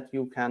one that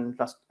you can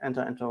just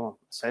enter into a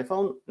cell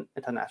phone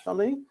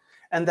internationally,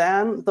 and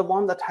then the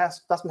one that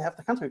doesn't have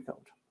the country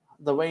code,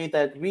 the way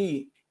that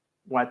we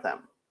write them.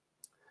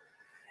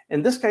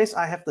 In this case,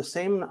 I have the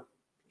same,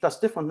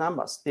 just different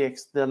numbers.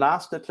 The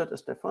last digit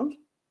is different.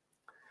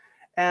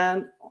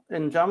 And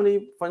in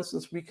Germany, for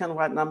instance, we can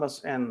write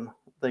numbers in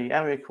the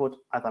area code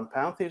either in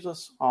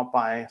parentheses or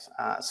by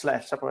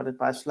slash, separated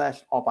by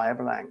slash, or by a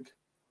blank.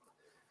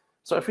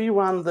 So if we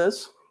run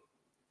this,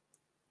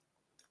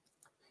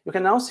 you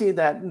can now see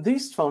that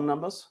these phone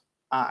numbers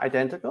are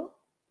identical.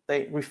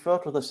 They refer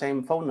to the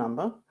same phone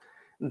number.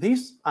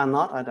 These are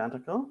not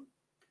identical.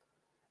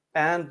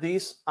 And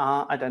these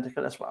are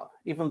identical as well,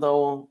 even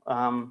though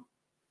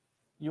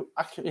you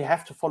actually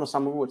have to follow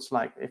some rules.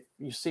 Like if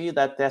you see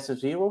that there's a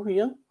 0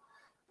 here,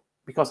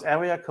 because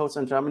area codes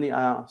in Germany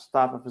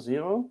start with a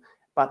 0,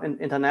 but in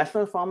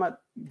international format,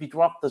 we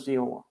drop the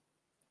 0.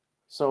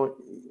 So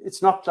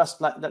it's not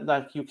just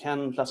like you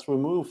can just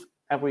remove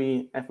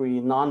every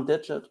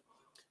non-digit.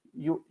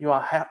 You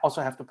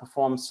also have to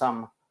perform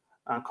some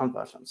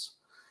conversions.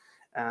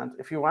 And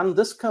if you run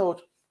this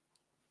code,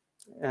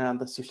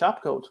 the C#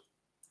 code,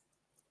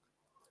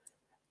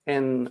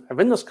 in a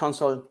Windows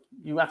console,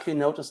 you actually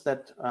notice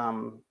that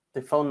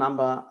the phone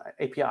number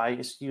API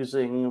is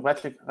using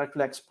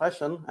regular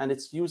expression, and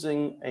it's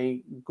using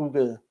a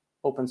Google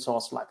open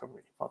source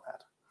library for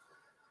that.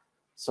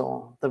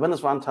 So the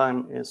Windows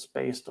runtime is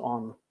based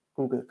on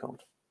Google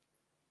code.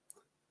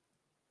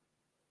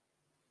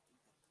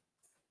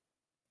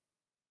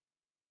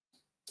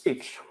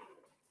 Speech.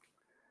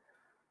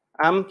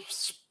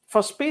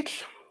 For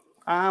speech,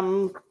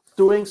 I'm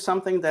doing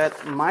something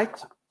that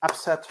might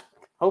upset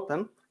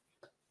Open.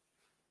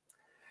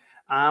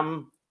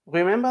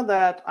 Remember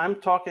that I'm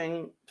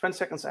talking 20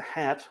 seconds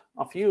ahead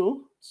of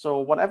you. So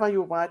whatever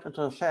you write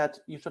into the chat,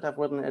 you should have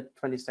written it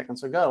 20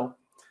 seconds ago.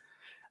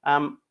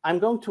 I'm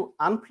going to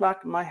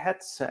unplug my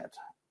headset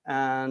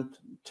and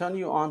turn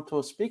you on to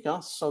a speaker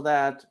so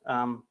that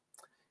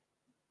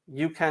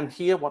you can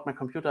hear what my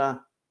computer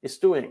is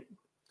doing.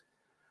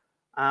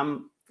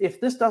 If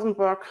this doesn't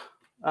work,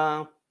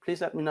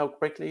 please let me know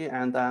quickly,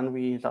 and then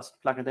we just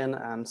plug it in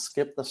and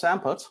skip the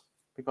samples,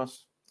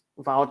 because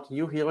without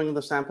you hearing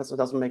the samples, it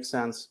doesn't make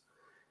sense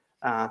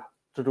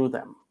to do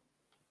them.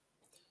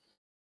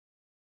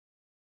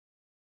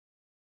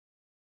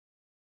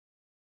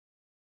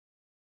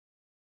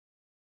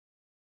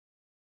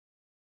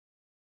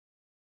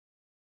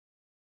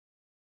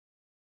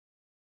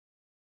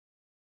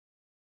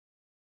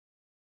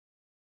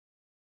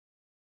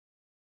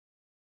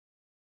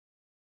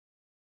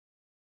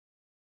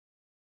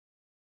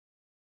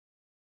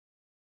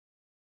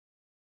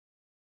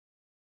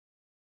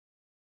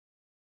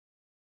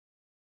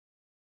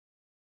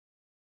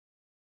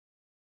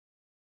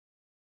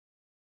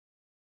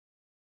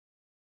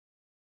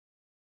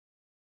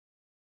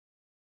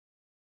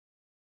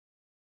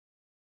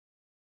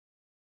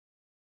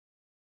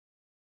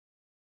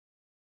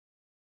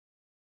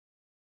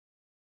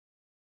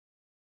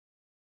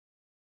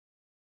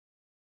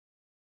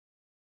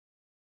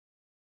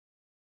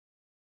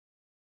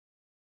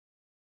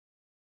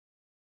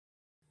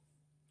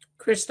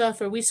 Christoph,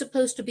 are we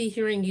supposed to be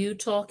hearing you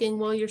talking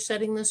while you're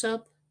setting this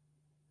up?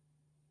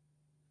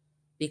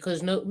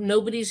 Because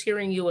nobody's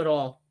hearing you at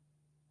all.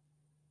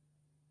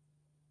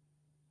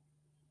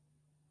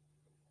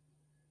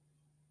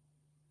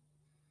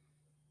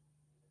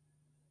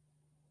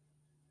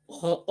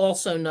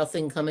 Also,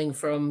 nothing coming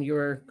from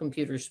your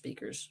computer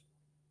speakers.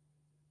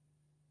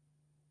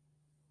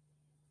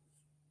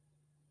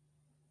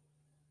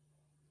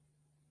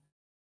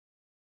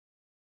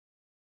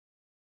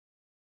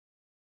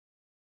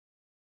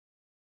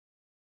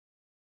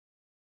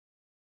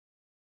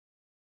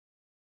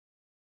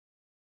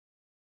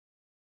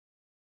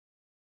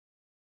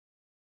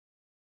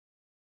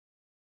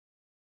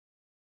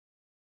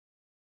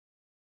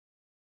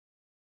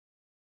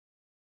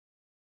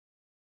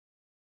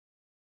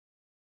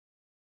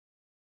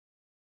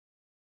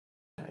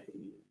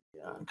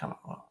 Yeah, come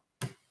on.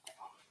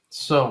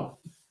 So,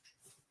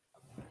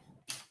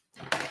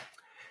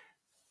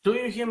 do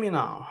you hear me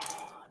now?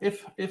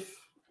 If it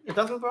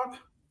doesn't work?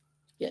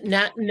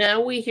 Yeah, now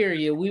we hear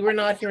you. We were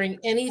not hearing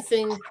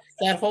anything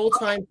that whole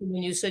time from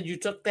when you said you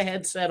took the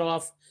headset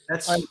off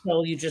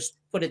until you just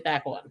put it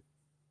back on.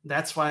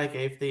 That's why I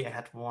gave the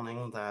ad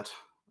warning that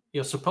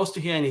you're supposed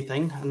to hear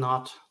anything and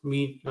not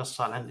me just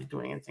silently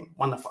doing anything.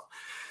 Wonderful.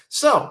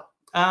 So,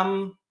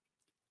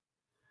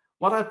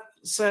 what I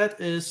said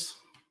is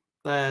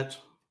that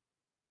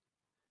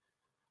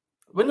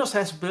Windows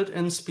has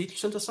built-in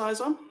speech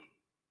synthesizer,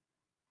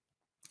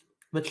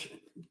 which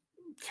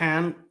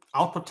can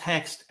output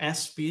text as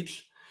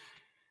speech.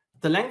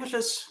 The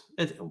languages,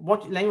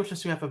 what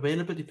languages you have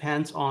available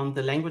depends on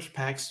the language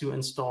packs you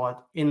installed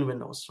in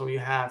Windows. So you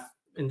have,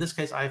 in this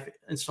case, I've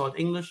installed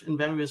English in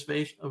various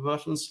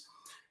versions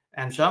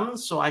and German,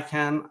 so I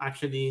can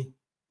actually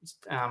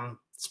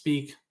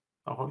speak,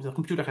 or the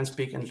computer can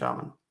speak in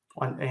German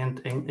and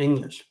in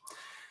English.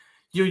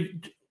 You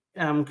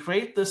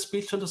create the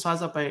speech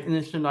synthesizer by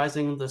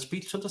initializing the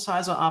speech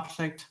synthesizer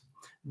object,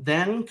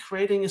 then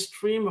creating a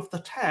stream of the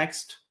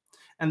text,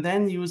 and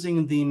then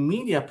using the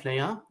media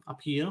player up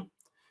here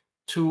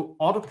to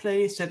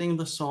autoplay, setting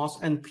the source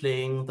and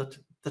playing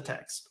the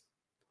text.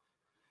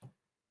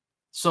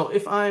 So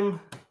if I'm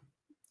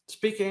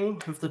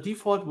speaking with the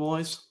default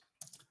voice,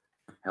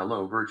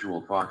 hello,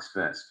 Virtual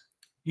Foxfest,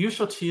 you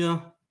should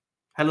hear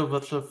hello,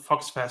 Virtual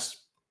Foxfest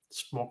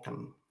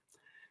spoken.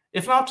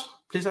 If not,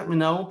 please let me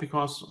know,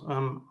 because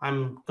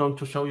I'm going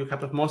to show you a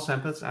couple of more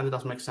samples and it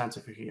doesn't make sense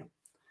if you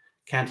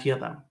can't hear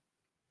them.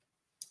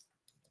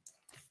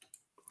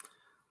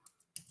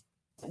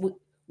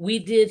 We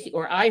did,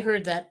 or I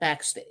heard that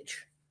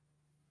backstage.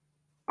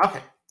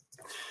 Okay.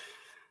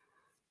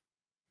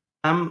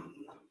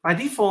 By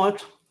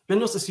default,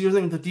 Windows is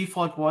using the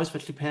default voice,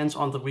 which depends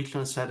on the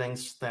regional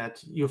settings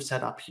that you've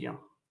set up here.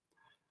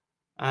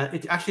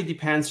 It actually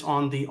depends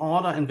on the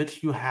order in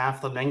which you have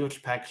the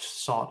language pack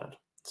sorted.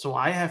 So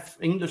I have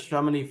English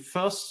Germany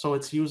first, so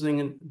it's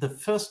using the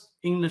first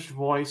English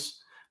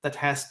voice that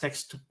has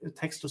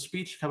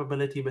text-to-speech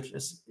capability, which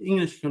is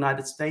English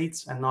United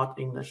States and not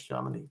English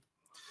Germany.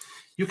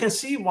 You can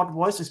see what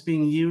voice is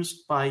being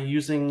used by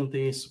using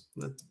the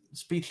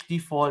speech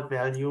default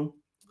value,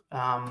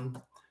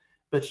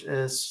 which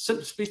is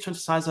speech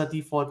synthesizer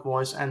default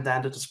voice, and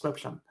then the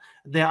description.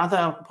 There are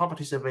other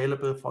properties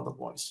available for the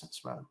voice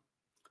as well.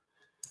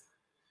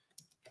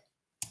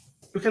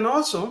 You can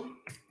also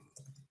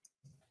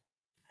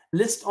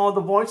list all the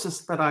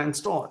voices that are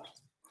installed.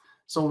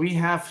 So we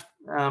have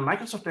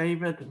Microsoft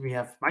David, we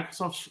have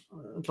Microsoft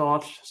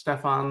George,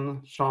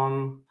 Stefan,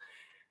 Sean,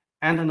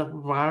 and a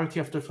variety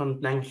of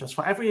different languages.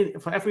 For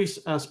every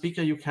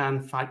speaker, you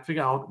can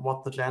figure out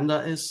what the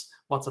gender is,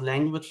 what the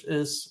language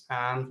is,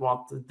 and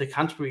what the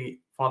country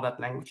for that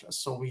language is.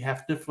 So we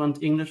have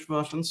different English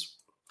versions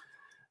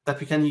that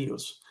we can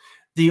use.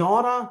 The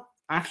order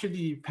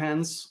actually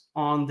depends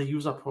on the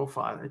user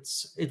profile.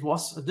 It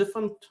was a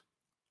different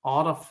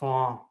order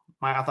for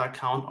my other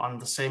account on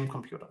the same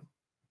computer.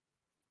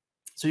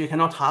 So you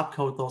cannot hard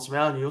code those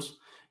values.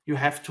 You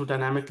have to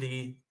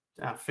dynamically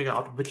figure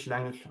out which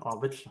language or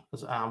which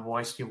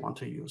voice you want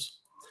to use.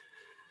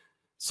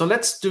 So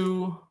let's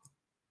do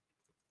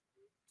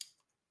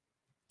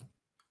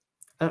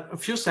a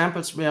few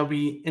samples where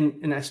we,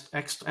 in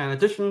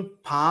addition,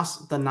 pass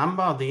the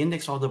number, the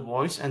index, or the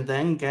voice, and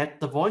then get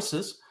the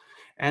voices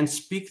and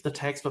speak the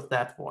text of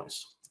that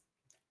voice.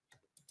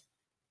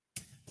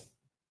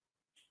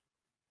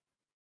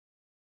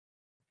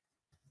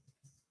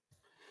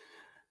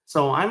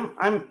 So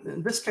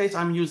in this case,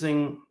 I'm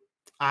using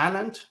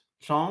Ireland,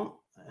 Sean,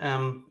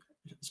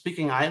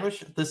 speaking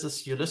Irish. This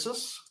is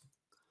Ulysses.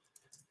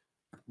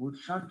 Wood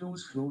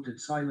shadows floated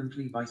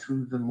silently by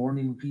through the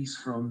morning peace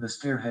from the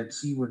stairhead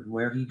seaward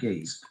where he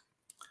gazed.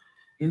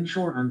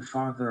 Inshore and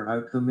farther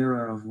out the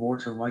mirror of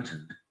water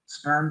whitened,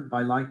 spanned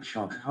by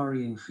light-shod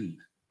hurrying feet.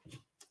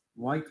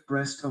 White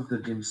breast of the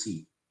dim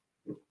sea.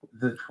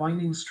 The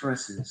twining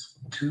stresses,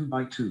 2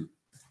 by 2.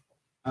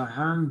 A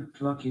hand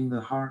plucking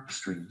the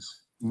heartstrings,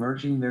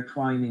 merging their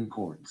twining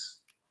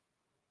chords.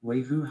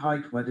 Wavu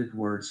height wedded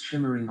words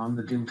shimmering on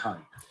the dim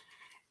tide.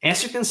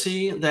 As you can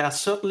see, there are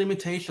certain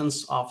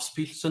limitations of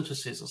speech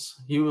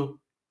synthesis.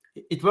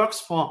 It works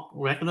for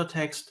regular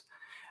text,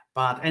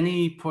 but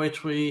any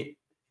poetry,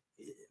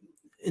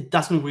 it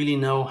doesn't really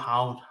know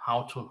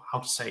how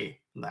to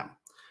say them.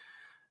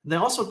 There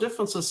are also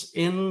differences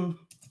in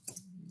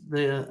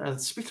the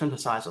speech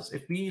synthesizers.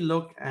 If we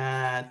look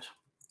at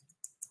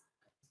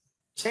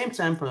same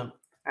sample,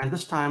 and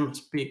this time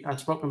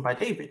spoken by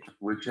David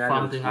Which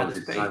from the shadows United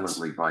floated States.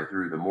 silently by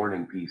through the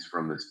morning peace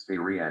from the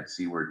Styriad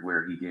seaward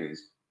where he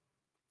gazed.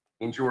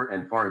 Inshore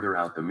and farther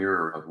out the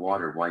mirror of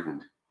water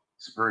whitened,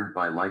 spurned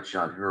by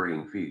light-shod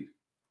hurrying feet.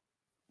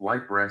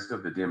 White breast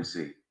of the dim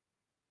sea.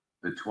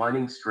 The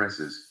twining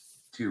stresses,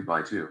 2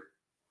 by 2.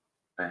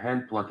 A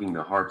hand plucking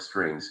the harp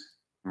strings,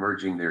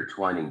 merging their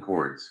twining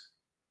chords.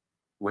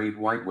 Wave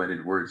white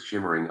wedded words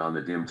shimmering on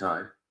the dim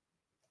tide.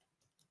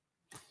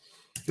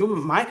 You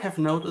might have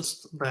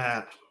noticed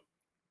that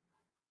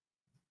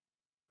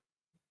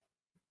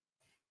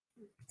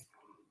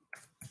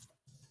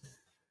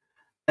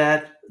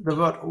the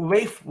word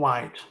wave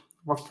white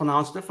was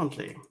pronounced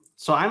differently.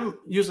 So I'm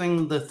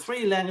using the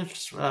 3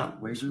 languages.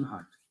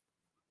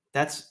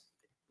 That's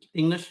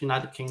English,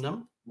 United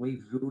Kingdom.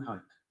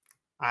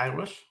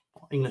 Irish,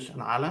 English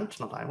and Ireland,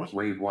 not Irish.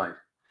 Wave white.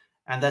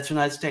 And that's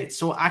United States.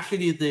 So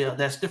actually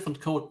there's different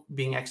code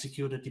being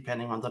executed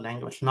depending on the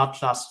language, not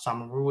just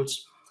some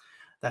rules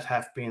that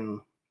have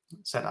been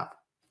set up.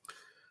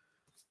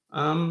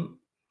 I'm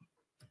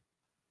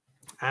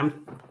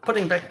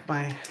putting back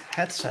my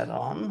headset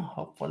on.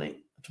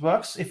 Hopefully it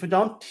works. If you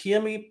don't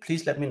hear me,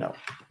 please let me know.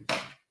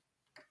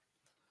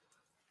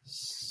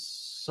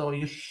 So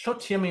you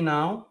should hear me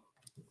now.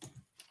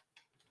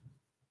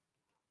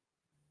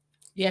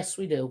 Yes,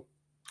 we do.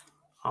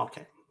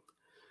 Okay.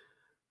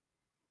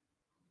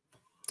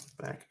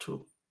 Back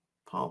to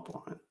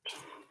PowerPoint.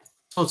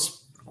 So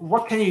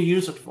what can you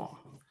use it for?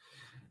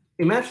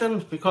 Imagine,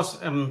 because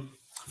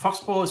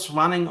Foxborough is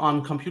running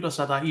on computers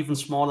that are even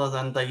smaller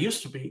than they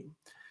used to be,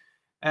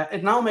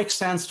 it now makes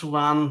sense to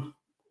run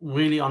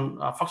really on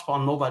Foxborough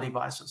on mobile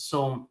devices.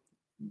 So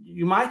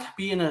you might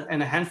be in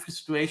a hand-free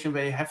situation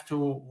where you have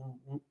a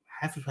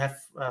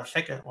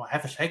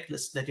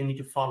checklist that you need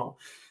to follow.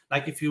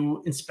 Like if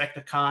you inspect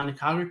a car in a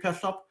car repair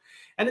shop,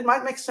 and it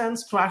might make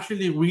sense to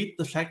actually read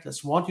the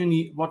checklist, what you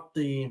need, what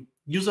the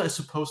user is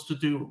supposed to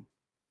do.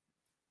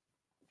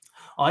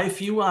 Or if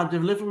you are a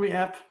delivery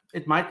app,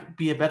 it might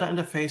be a better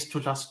interface to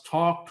just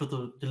talk to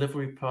the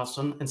delivery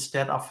person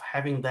instead of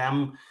having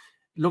them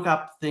look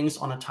up things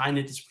on a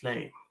tiny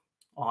display.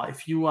 Or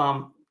if you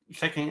are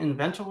checking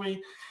inventory,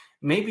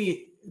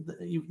 maybe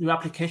your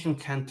application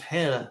can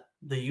tell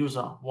the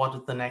user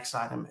what the next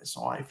item is.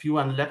 Or if you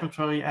are a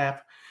laboratory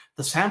app,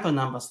 the sample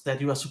numbers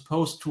that you are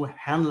supposed to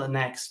handle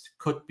next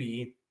could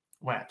be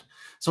read.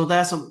 So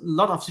there's a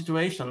lot of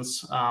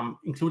situations,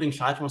 including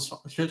children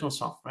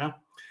software,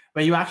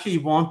 where you actually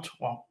want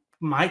or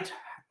might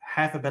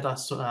have a better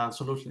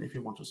solution if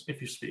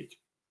you speak,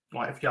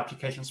 or if your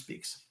application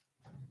speaks.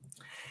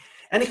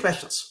 Any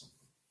questions?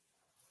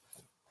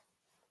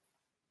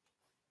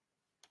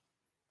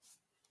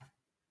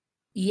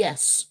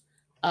 Yes.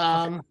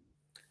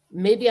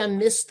 Maybe I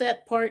missed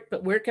that part,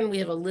 but where can we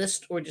have a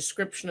list or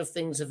description of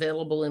things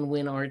available in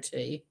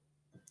WinRT?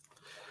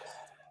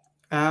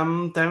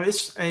 There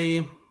is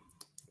a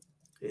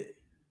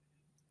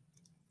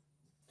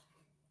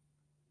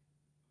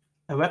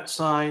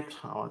website.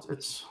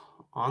 It's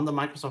on the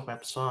Microsoft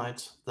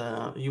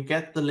website. You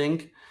get the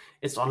link.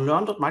 It's on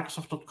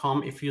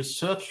learn.microsoft.com. If you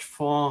search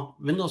for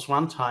Windows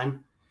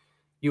Runtime,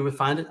 you will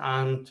find it,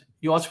 and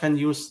you also can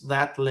use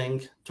that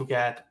link to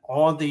get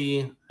all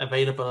the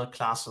available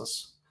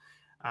classes.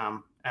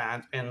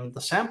 And in the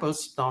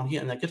samples down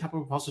here in the GitHub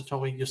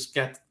repository, you just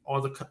get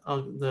all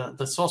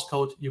the source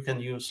code you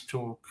can use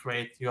to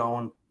create your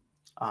own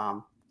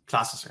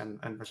classes in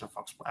Visual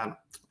Foxborough and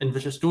in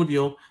Visual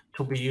Studio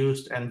to be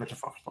used in Visual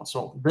Foxborough.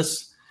 So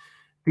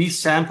these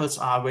samples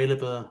are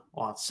available,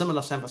 or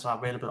similar samples are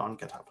available on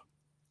GitHub.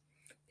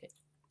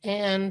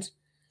 And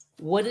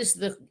what is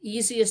the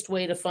easiest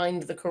way to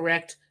find the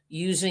correct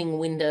using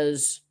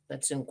Windows,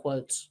 that's in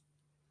quotes,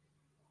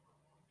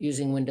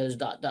 using Windows ...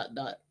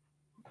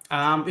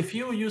 If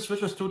you use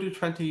Visual Studio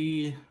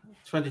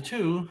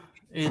 2022,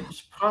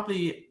 it's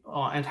probably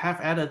and have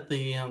added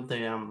the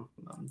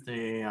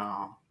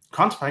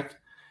contract,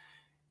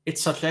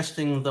 it's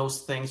suggesting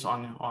those things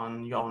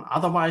on your own.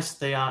 Otherwise,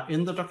 they are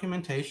in the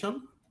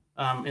documentation.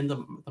 In the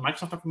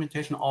Microsoft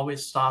documentation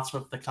always starts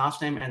with the class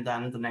name and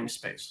then the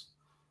namespace.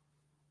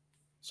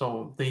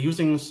 So the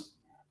usings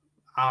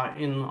are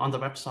on the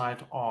website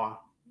or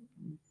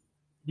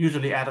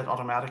usually added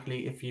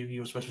automatically if you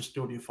use Visual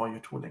Studio for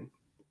your tooling.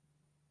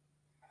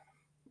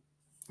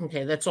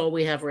 Okay, that's all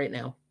we have right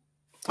now.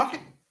 Okay.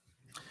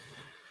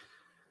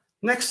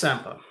 Next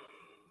sample.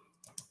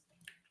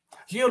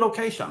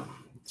 Geolocation.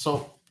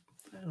 So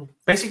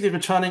basically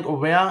returning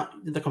where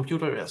the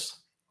computer is.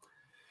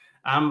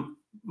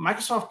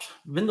 Microsoft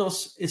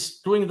Windows is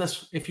doing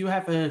this. If you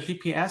have a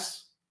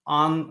GPS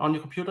on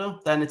your computer,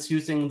 then it's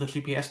using the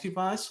GPS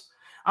device.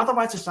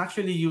 Otherwise, it's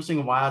actually using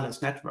a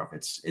wireless network.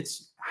 It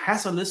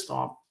has a list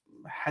of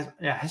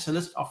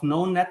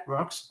known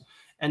networks,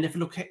 and if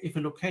it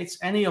locates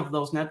any of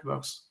those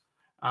networks,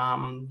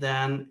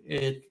 then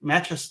it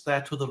matches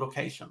that to the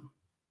location.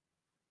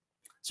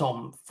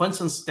 So, for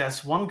instance,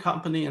 there's one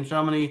company in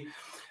Germany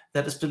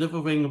that is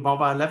delivering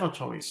mobile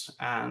laboratories,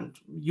 and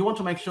you want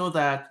to make sure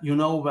that you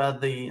know where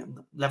the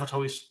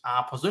laboratories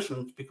are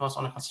positioned, because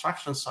on a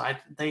construction site,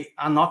 they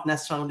are not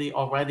necessarily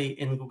already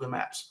in Google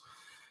Maps.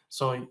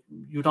 So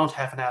you don't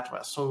have an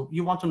address. So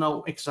you want to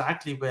know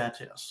exactly where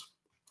it is.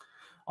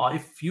 Or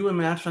if you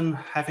imagine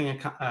having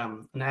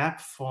an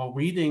app for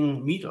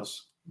reading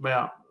meters,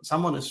 where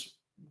someone is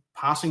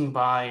passing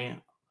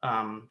by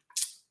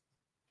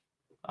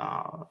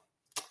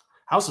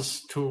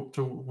houses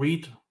to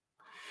read,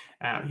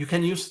 you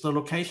can use the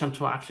location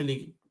to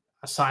actually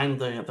assign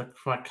the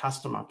correct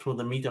customer to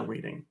the meter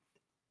reading.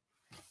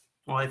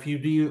 Or if you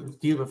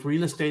deal with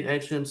real estate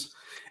agents,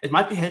 it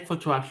might be helpful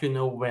to actually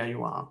know where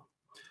you are.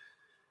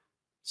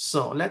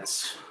 So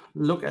let's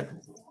look at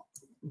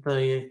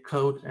the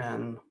code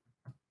in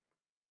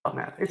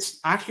 .NET. It's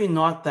actually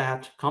not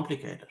that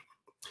complicated.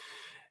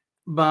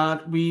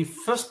 But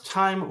first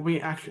time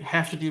we actually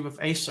have to deal with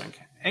async.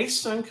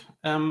 Async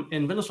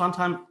in Windows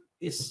Runtime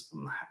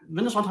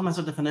has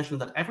a definition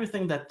that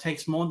everything that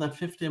takes more than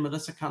 50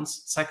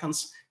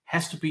 milliseconds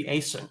has to be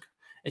async.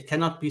 It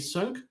cannot be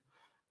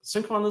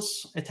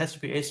synchronous, it has to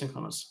be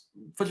asynchronous.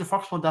 Visual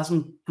Foxborough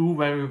doesn't do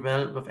very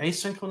well with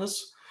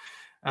asynchronous,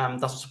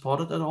 doesn't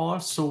support it at all.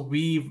 So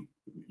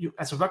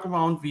as a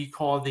workaround, we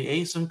call the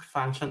async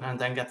function and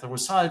then get the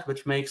result,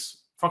 which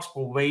makes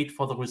Foxborough wait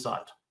for the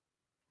result.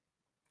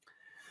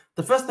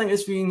 The first thing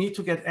is we need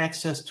to get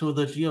access to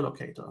the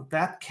geolocator.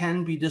 That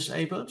can be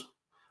disabled,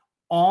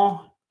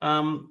 or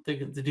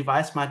the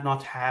device might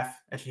not have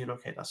a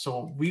geolocator.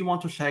 So we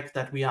want to check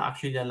that we are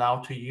actually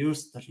allowed to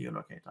use the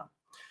geolocator.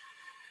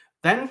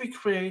 Then we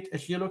create a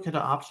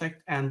geolocator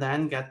object and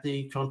then get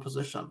the current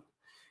position.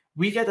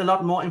 We get a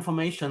lot more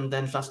information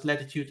than just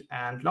latitude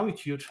and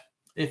longitude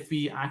if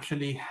we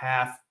actually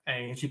have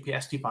a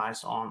GPS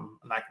device on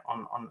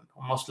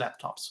most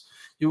laptops.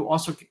 You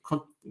also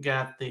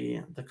get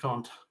the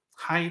current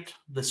height,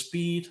 the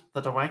speed,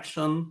 the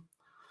direction.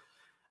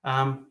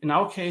 In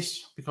our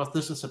case, because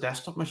this is a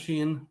desktop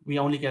machine, we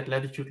only get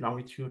latitude,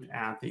 longitude,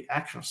 and the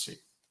accuracy.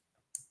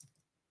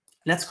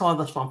 Let's call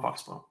this one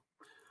Foxborough.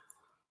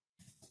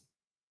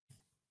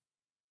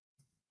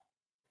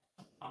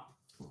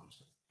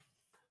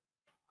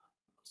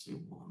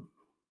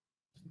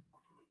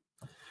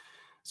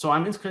 So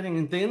I'm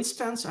creating the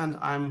instance, and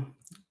I'm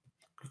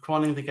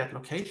calling the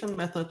getLocation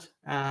method,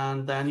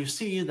 and then you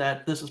see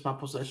that this is my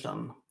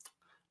position,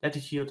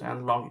 latitude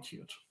and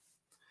longitude.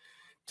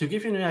 To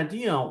give you an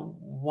idea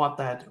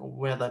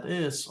where that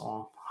is,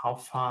 or how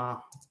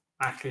far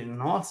actually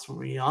north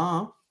we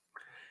are,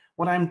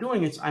 what I'm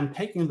doing is I'm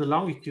taking the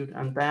longitude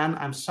and then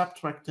I'm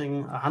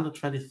subtracting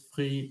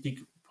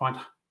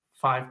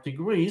 123.5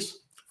 degrees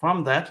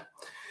from that,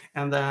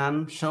 and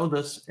then show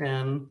this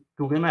in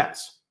Google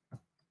Maps.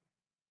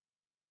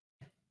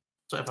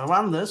 So if I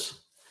run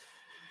this,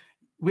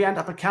 we end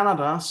up in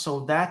Canada,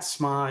 so that's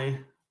my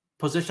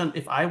position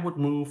if I would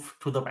move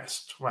to the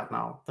west right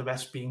now, the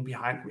west being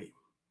behind me.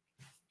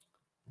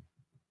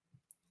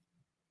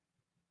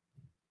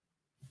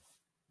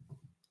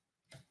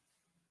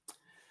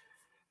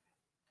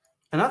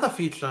 Another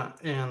feature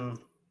in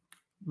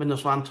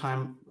Windows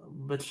Runtime,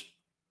 which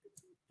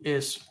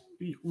is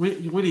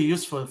really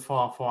useful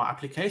for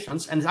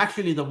applications, and it's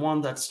actually the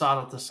one that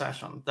started the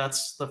session.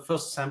 That's the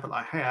first sample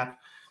I had,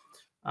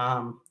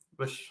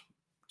 which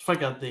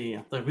triggered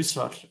the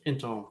research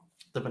into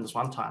the Windows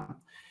Runtime,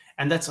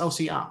 and that's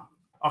OCR,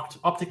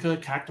 optical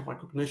character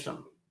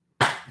recognition.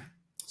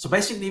 So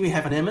basically, we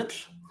have an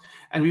image,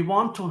 and we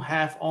want to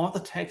have all the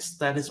text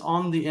that is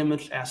on the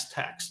image as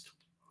text.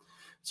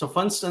 So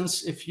for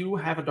instance, if you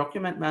have a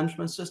document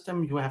management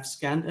system, you have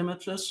scanned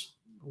images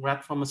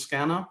read from a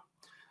scanner,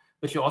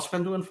 which you also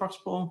can do in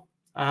Foxborough.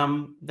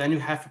 Then you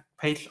have a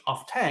page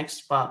of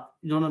text, but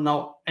you don't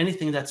know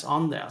anything that's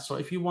on there. So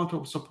if you want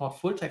to support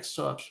full text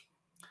search,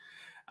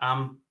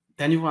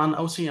 then you run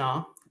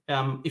OCR.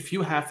 If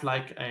you have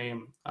like a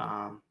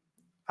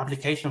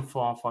application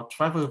for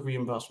travel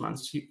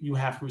reimbursements, you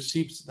have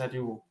receipts that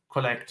you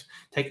collect.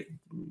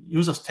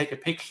 Users take a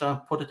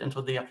picture, put it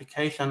into the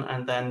application,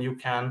 and then you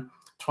can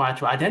try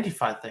to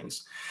identify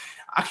things.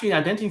 Actually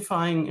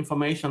identifying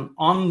information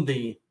on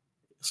the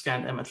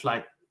scanned image,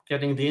 like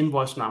getting the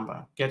invoice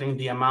number, getting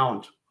the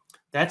amount,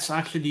 that's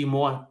actually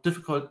more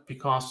difficult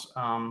because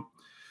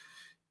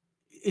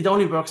it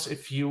only works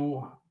if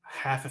you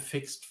have a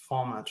fixed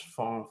format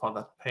for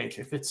that page.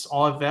 If it's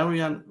all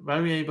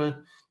variable,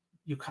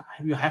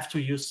 you have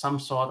to use some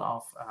sort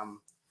of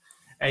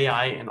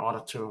AI in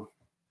order to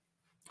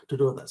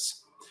do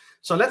this.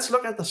 So let's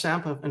look at the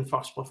sample in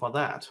Foxborough for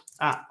that.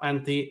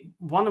 And the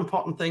one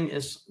important thing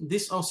is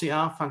this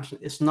OCR function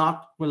is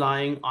not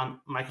relying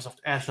on Microsoft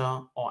Azure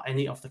or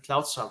any of the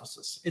cloud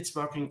services. It's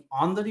working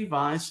on the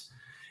device.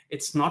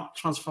 It's not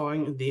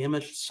transferring the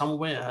image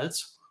somewhere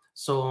else.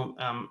 So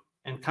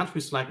in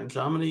countries like in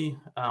Germany,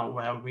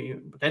 where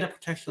data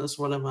protection is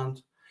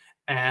relevant,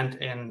 and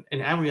in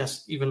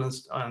areas even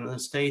in the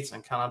States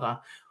and Canada,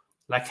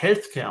 like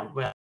healthcare,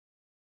 where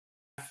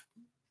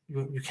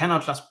you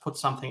cannot just put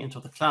something into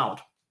the cloud.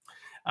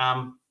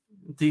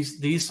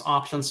 These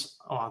options,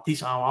 or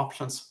these are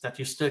options that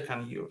you still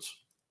can use.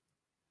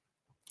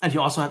 And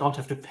you also don't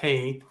have to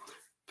pay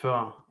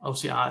per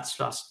OCR, it's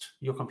just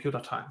your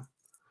computer time.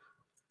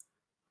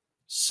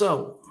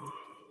 So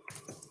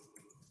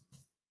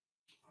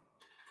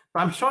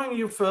I'm showing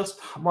you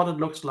first what it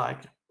looks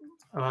like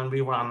when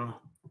we run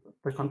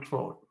the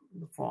control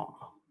form.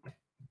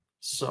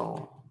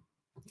 So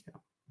yeah.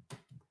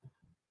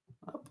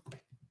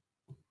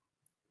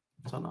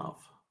 Turn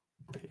off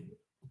the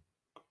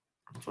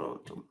control.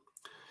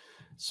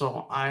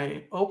 So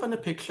I open a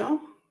picture.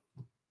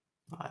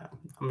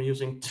 I'm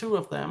using 2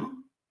 of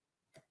them.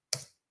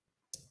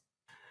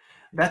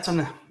 That's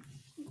an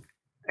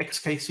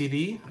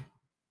XKCD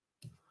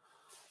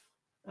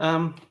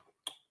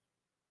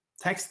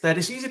text that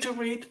is easy to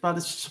read, but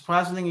it's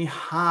surprisingly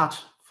hard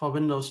for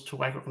Windows to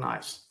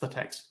recognize the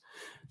text.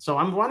 So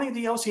I'm running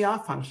the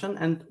OCR function,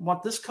 and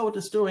what this code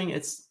is doing,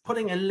 it's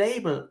putting a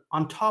label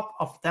on top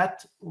of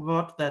that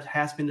word that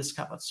has been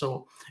discovered.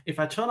 So if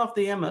I turn off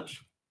the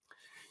image,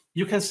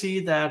 you can see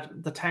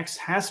that the text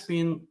has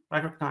been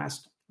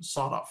recognized,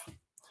 sort of.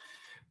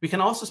 We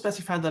can also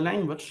specify the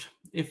language.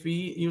 If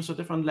we use a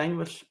different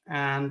language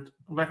and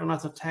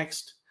recognize the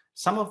text,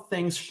 some of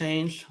things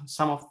change,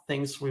 some of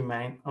things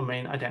remain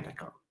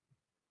identical.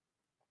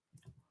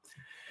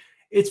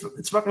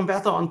 It's working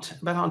better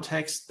on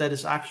text that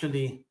is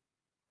actually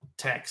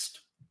text,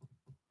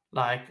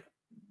 like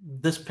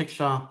this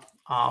picture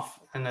of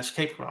an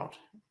escape route.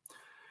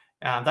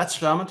 That's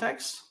German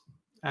text,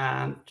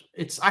 and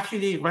it's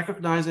actually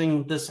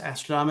recognizing this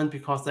as German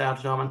because there are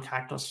German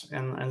characters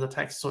in the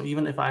text. So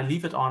even if I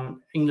leave it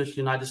on English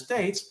United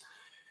States,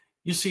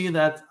 you see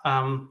that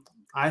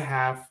I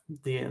have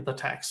the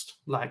text,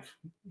 like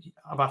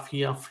above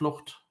here,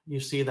 Flucht. You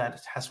see that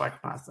it has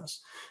recognized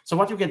this. So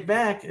what you get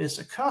back is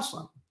a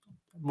cursor.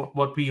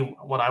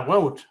 What I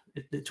wrote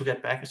to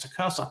get back is a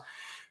cursor.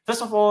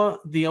 First of all,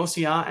 the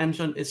OCR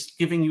engine is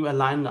giving you a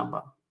line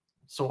number.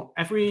 So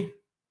every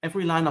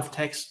line of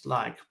text,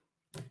 like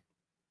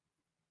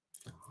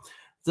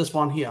this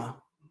one here,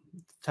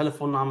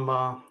 telephone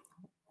number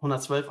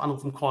 112,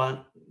 anrufen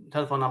call,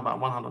 telephone number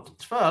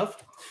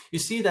 112, you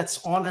see that's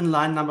all in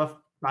line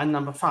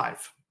number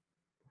 5.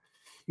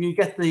 You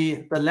get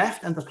the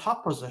left and the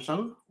top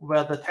position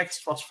where the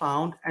text was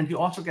found, and you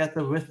also get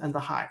the width and the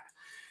height.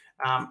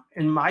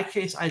 In my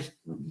case, I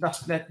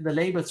just let the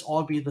labels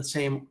all be the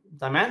same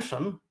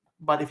dimension,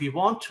 but if you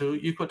want to,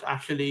 you could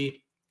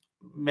actually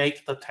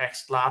make the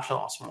text larger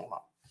or smaller.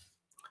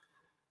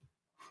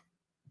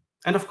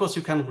 And of course,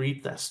 you can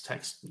read this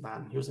text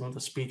then using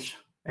the speech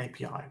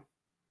API.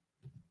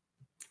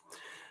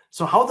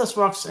 So how this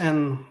works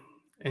in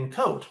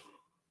code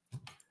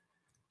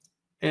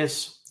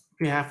is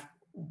we have,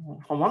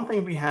 for one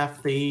thing, we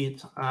have the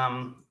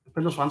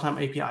Windows Runtime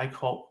API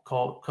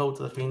code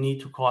that we need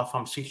to call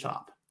from C#.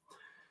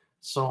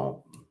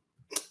 So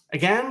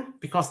again,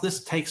 because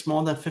this takes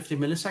more than 50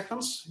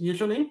 milliseconds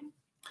usually,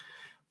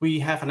 we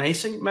have an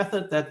async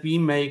method that we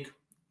make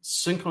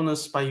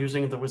synchronous by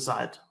using the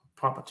result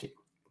property.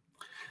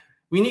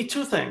 We need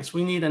 2 things.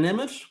 We need an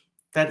image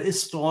that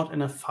is stored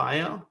in a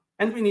file,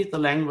 and we need the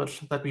language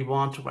that we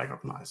want to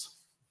recognize.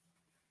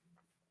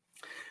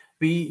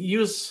 We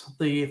use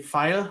the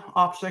file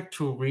object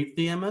to read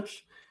the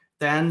image,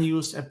 then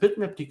use a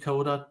bitmap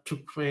decoder to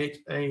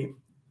create a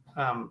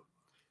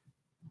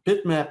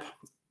bitmap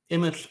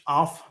image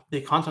of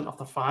the content of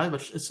the file,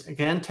 which is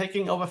again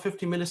taking over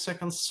 50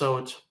 milliseconds.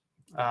 So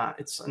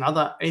it's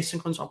another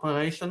asynchronous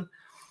operation.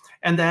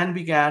 And then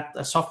we get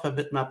a software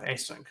bitmap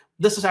async.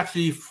 This is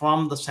actually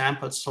from the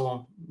samples.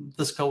 So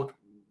this code,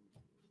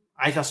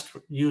 I just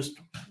used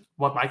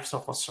what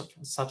Microsoft was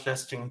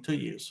suggesting to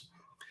use.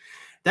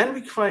 Then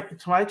we try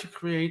to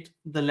create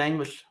the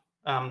language,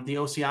 the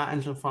OCR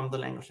engine from the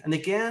language. And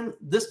again,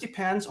 this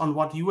depends on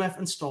what you have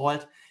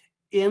installed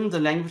in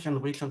the language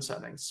and region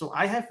settings. So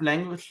I have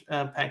language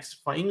packs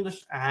for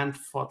English and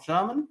for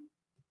German.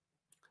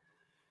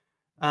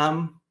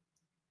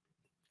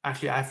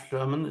 Actually, I have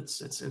German,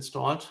 it's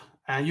installed.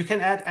 And you can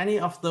add any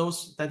of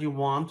those that you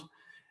want.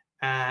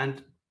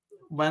 And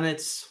when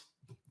it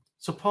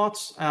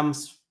supports,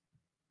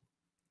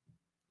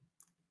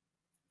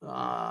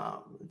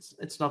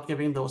 it's not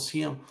giving those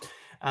here.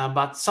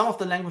 But some of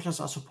the languages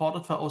are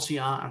supported for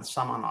OCR and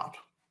some are not.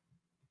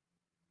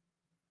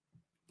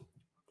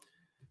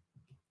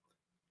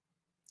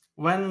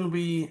 When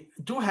we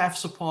do have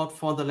support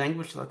for the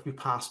language that we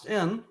passed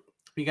in,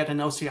 we get an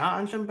OCR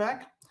engine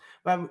back.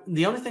 Well,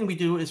 the only thing we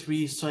do is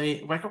we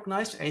say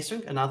recognize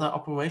async, another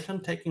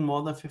operation taking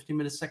more than 50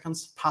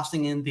 milliseconds,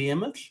 passing in the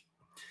image,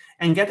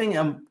 and getting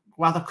a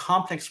rather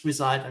complex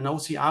result, an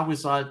OCR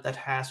result that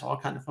has all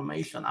kinds of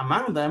information.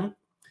 Among them,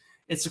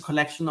 it's a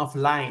collection of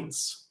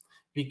lines.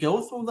 We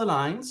go through the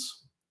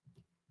lines.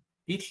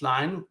 Each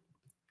line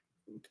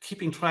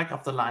keeping track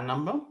of the line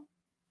number.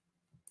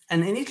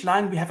 And in each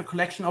line, we have a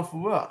collection of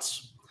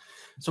words.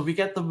 So we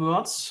get the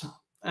words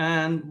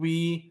and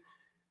we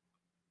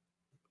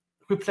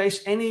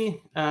replace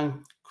any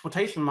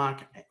quotation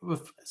mark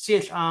with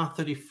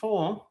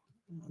CHR34,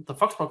 the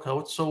Foxtrot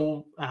code.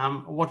 So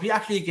what we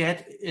actually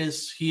get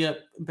is here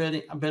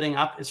building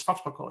up is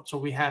Foxtrot code. So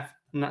we have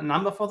a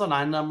number for the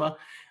line number,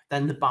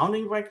 then the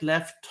bounding break,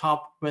 left,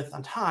 top, width,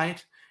 and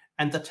height,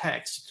 and the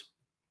text.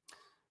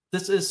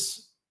 This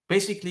is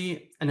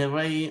basically an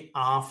array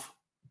of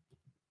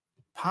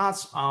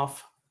parts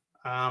of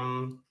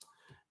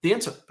the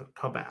insert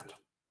command.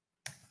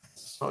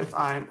 So if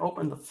I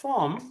open the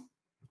form,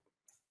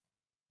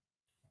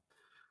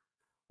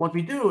 what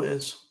we do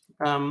is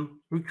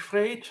we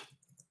create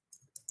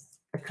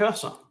a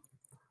cursor.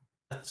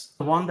 That's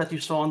the one that you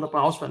saw on the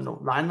browse window,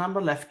 line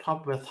number, left,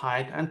 top, width,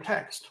 height, and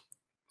text.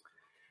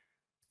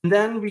 And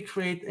then we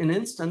create an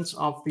instance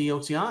of the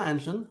OCR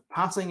engine,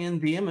 passing in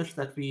the image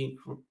that we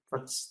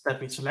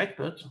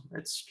selected.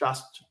 It's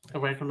just a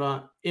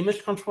regular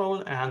image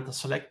control, and the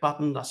select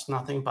button does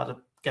nothing but a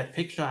get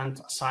picture and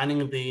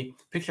assigning the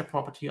picture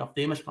property of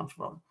the image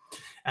control.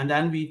 And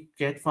then we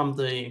get from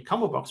the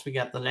combo box, we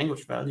get the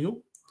language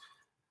value,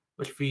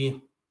 which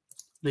the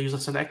user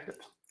selected.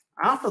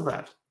 After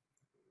that,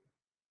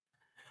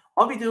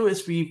 all we do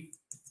is we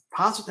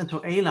pass it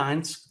into A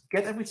lines,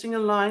 get every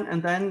single line,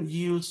 and then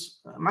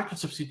use macro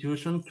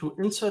substitution to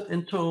insert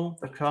into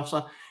the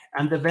cursor,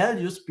 and the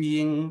values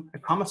being a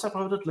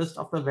comma-separated list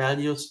of the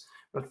values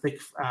with the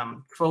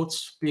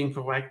quotes being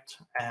correct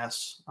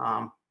as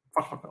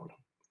Foxtrot code.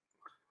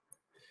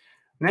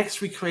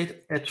 Next, we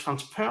create a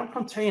transparent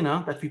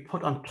container that we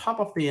put on top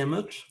of the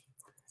image,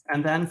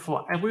 and then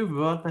for every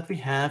word that we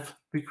have,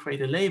 we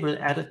create a label,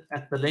 add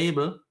the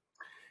label,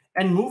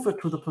 and move it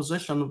to the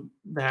position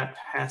that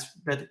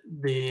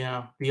the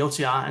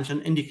OCR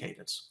engine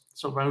indicated.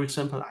 So very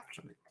simple,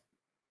 actually.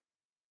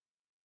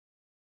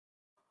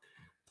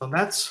 So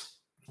that's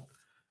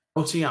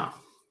OCR.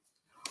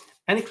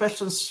 Any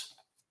questions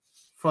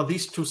for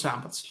these two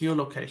samples,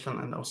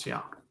 geolocation and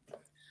OCR?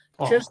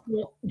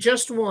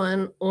 Just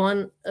one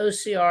on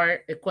OCR.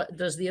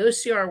 Does the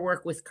OCR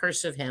work with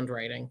cursive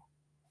handwriting?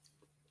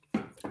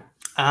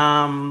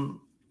 I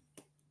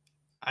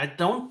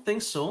don't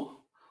think so.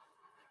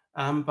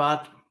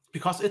 But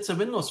because it's a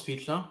Windows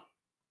feature,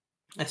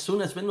 as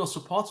soon as Windows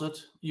supports it,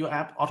 your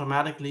app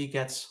automatically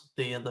gets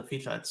the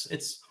feature.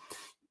 It's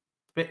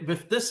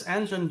with this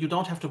engine, you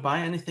don't have to buy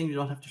anything, you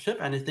don't have to ship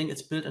anything.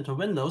 It's built into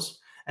Windows,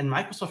 and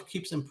Microsoft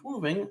keeps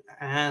improving.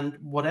 And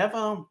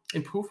whatever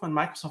improvement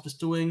Microsoft is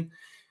doing,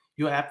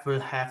 your app will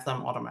have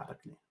them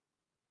automatically.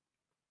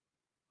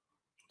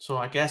 So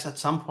I guess at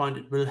some point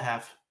it will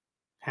have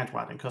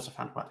handwriting, cursive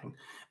handwriting,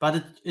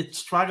 but it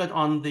struggled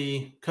on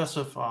the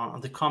cursive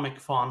on the comic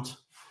font.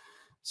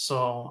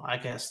 So I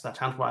guess that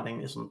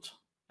handwriting isn't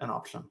an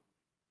option.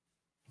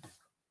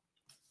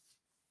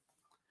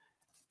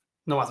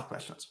 No other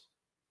questions?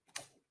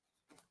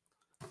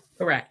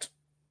 Correct.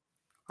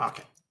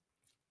 Okay.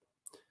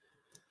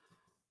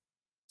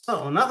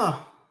 So another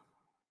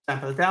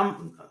sample.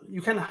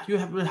 You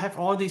will have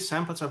all these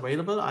samples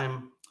available.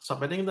 I'm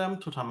submitting them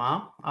to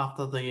Tamar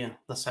after the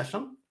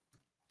session.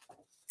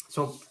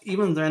 So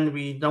even then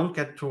we don't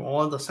get to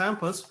all the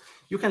samples,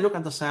 you can look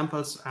at the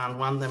samples and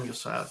run them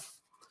yourself.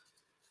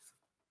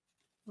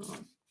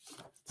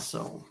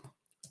 So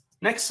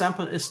next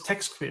sample is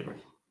text query.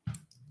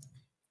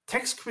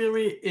 Text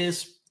query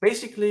is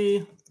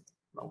basically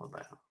over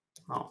there.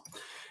 No,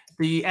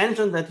 the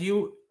engine that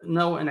you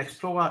know in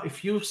Explorer.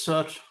 If you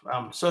search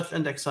search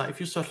indexer, if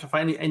you search for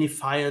any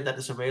file that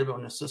is available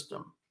on your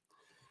system.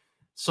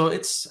 So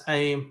it's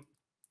a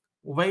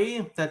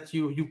way that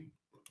you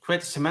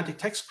create a semantic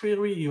text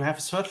query. You have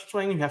a search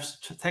string, you have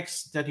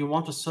text that you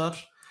want to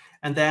search,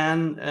 and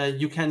then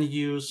you can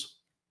use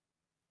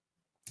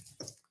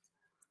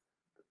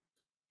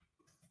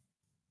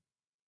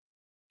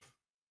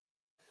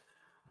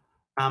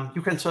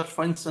you can search,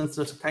 for instance,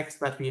 the text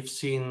that we've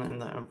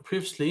seen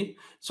previously.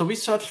 So we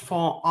search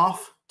for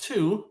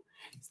off2.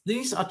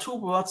 These are two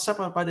words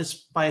separated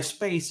by a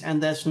space,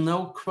 and there's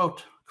no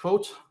quote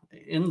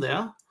in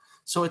there.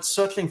 So it's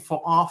searching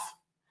for off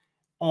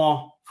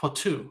or for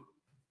to,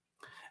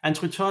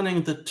 and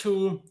returning the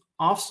two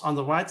offs on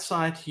the right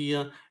side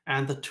here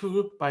and the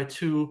 2 by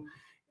 2,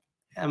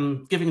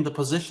 giving the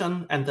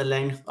position and the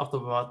length of the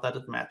word that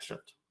it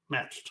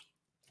matched.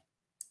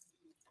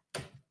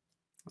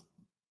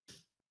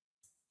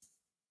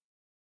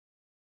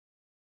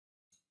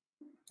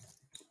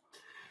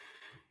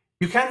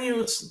 You can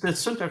use the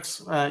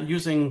syntax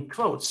using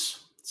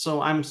quotes.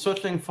 So I'm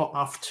searching for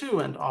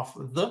off2 and off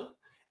the,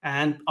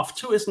 and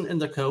off2 isn't in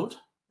the code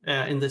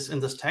in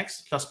this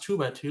text, just 2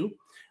 by 2.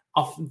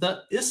 Of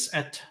the is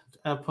at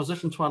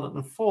position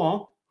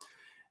 204.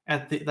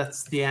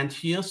 That's the end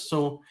here.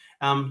 So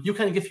you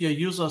can give your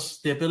users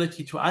the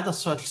ability to either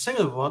search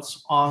single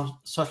words or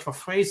search for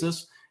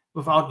phrases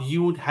without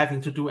you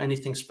having to do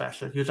anything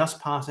special. You just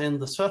pass in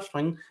the search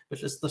string,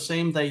 which is the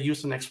same they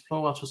use in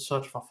Explorer to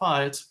search for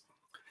files.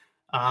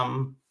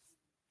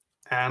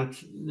 and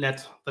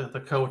let the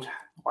code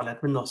or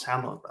let Windows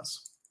handle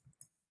this.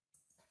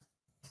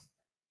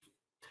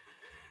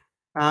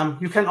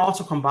 You can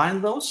also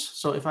combine those.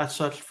 So if I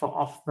search for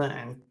off the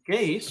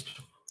engaged,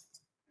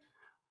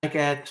 I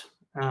get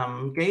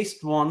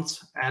gazed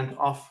ones and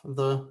off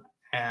the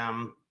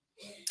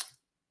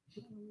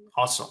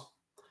also.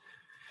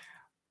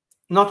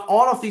 Not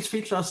all of these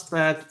features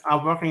that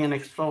are working in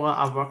Explorer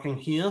are working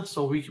here.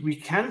 So we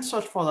can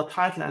search for the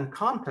title and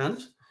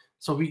content.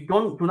 So we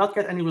do not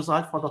get any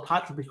result for the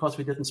title because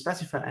we didn't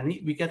specify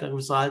any. We get a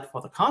result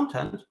for the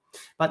content.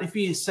 But if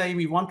we say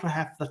we want to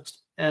have that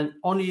and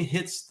only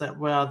hits that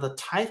where the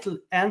title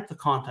and the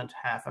content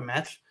have a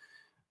match,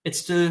 it's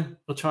still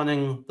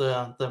returning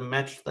the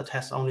match that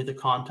has only the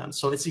content.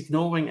 So it's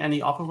ignoring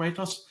any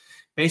operators.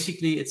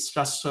 Basically, it's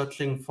just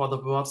searching for the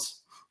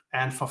words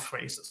and for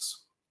phrases.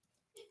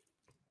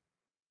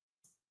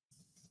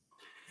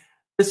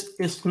 This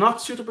is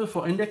not suitable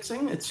for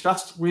indexing. It's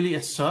just really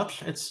a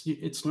search.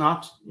 It's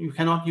not, you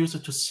cannot use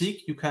it to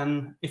seek. You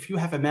can, if you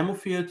have a memo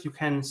field, you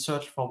can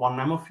search for one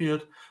memo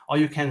field, or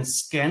you can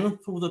scan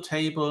through the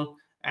table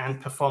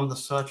and perform the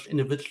search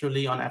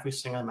individually on every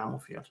single memo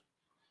field.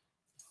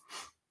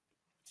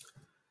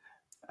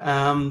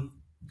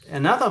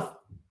 Another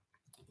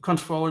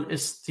control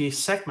is the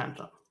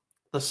segmenter.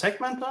 The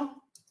segmenter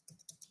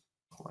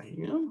over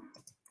here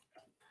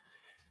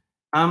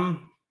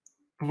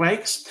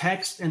breaks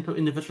text into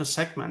individual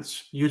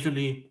segments,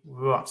 usually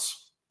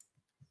words.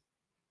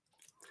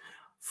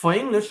 For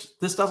English,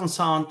 this doesn't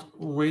sound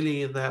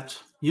really that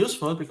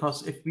useful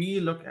because if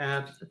we look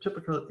at a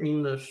typical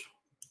English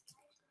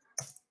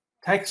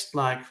text,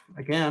 like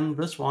again,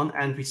 this one,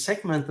 and we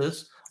segment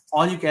this,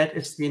 all you get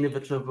is the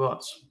individual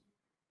words.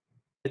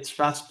 It's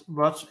just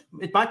words.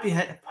 It might be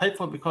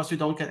helpful because you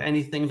don't get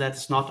anything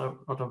that's not a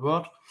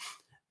word,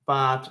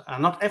 but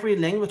not every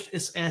language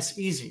is as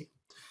easy.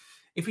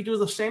 If we do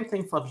the same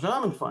thing for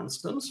German, for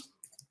instance,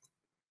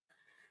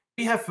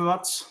 we have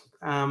words,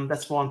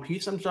 that's War and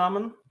Peace in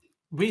German.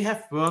 We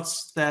have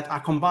words that are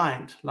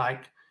combined,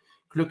 like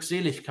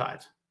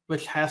Glückseligkeit,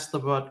 which has the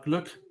word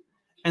Glück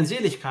and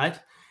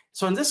Seligkeit.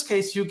 So in this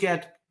case, you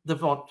get the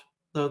word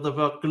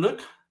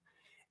Glück,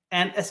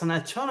 and as an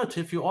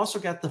alternative, you also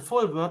get the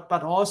full word,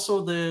 but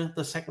also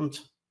the second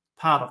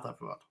part of that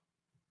word.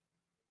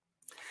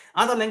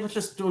 Other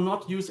languages do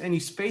not use any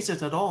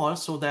spaces at all,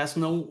 so there's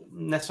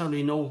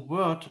necessarily no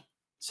word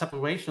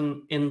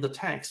separation in the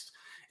text.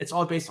 It's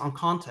all based on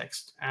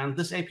context. And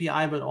this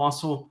API will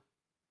also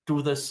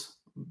do this,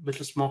 which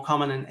is more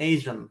common in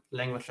Asian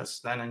languages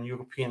than in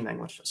European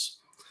languages.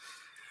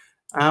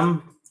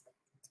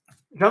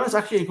 German is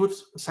actually a good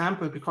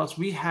sample because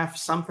we have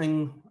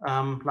something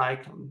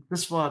like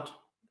this word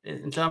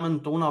in German,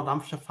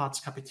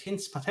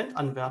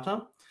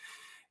 Donaudampfschifffahrtskapitänspatentanwärter.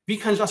 We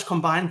can just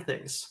combine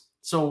things.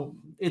 So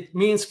it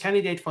means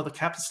candidate for the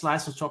captain's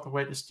license to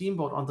operate a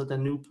steamboat on the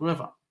Danube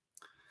River.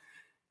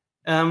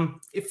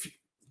 If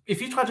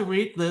you try to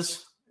read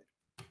this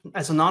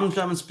as a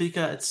non-German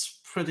speaker,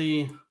 it's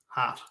pretty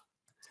hard.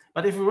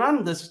 But if you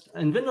run this,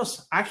 and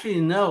Windows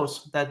actually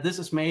knows that this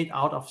is made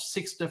out of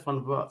 6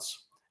 different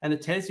words. And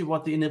it tells you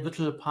what the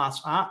individual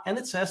parts are. And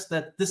it says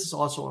that this is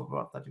also a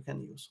word that you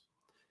can use.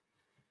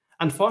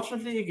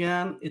 Unfortunately,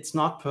 again, it's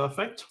not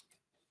perfect.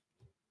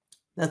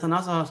 There's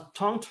another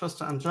tongue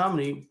twister in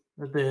Germany.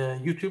 The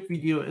YouTube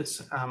video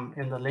is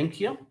in the link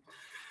here,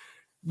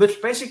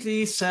 which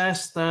basically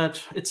says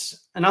that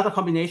it's another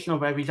combination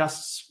of where we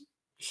just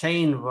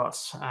chain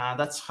words.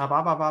 That's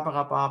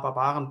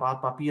barbel.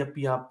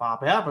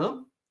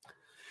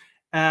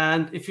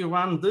 And if you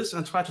run this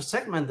and try to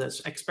segment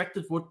this,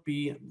 expected would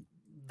be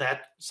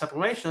that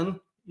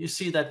separation. You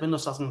see that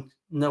Windows doesn't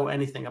know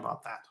anything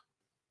about that.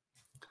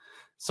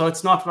 So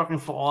it's not working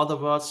for all the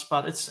words,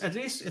 but it's at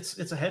least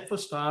it's a helpful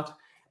start,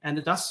 and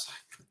it does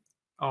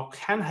or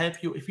can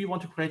help you if you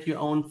want to create your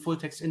own full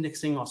text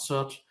indexing or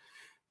search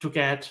to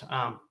get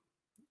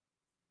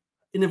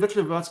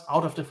individual words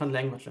out of different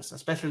languages,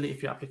 especially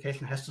if your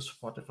application has to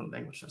support different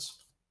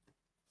languages.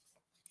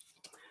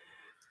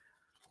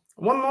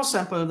 One more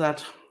sample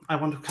that I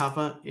want to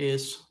cover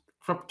is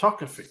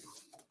cryptography.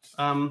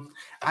 I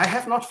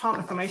have not found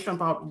information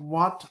about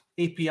what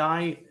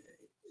API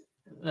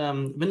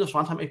Windows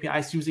Runtime API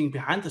is using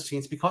behind the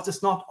scenes because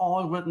it's not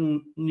all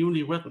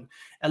newly written.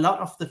 A lot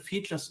of the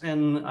features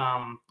in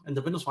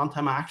the Windows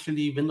Runtime are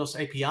actually Windows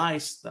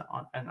APIs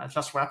and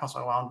just wrappers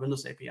around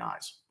Windows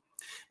APIs.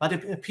 But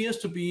it appears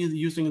to be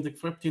using the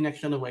Crypto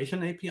Next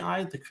Generation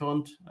API, the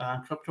current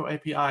Crypto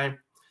API,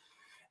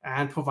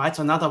 and provides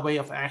another way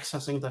of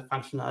accessing the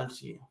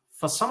functionality.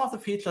 For some of the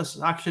features,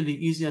 it's actually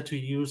easier to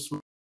use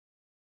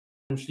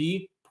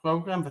G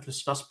program, which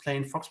is just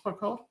plain Foxborough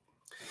code.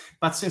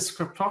 But since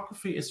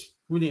cryptography is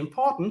really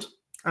important,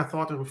 I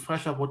thought a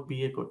refresher would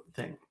be a good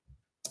thing.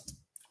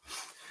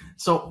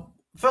 So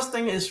first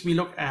thing is we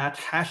look at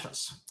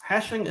hashes.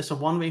 Hashing is a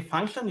one-way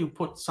function. You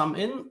put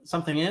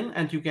something in,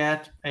 and you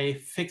get a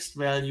fixed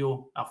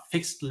value, a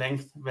fixed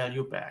length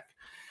value back.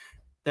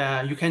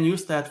 you can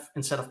use that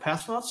instead of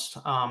passwords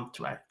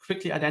to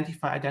quickly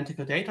identify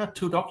identical data.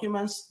 Two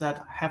documents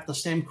that have the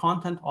same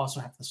content also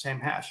have the same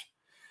hash.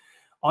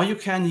 Or you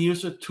can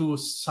use it to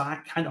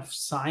kind of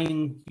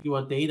sign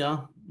your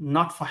data,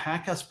 not for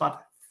hackers,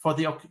 but for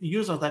the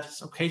user that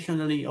is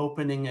occasionally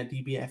opening a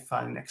DBF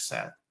file in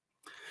Excel.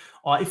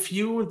 Or if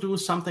you do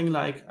something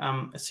like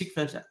a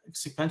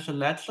sequential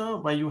ledger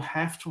where you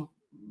have to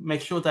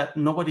make sure that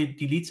nobody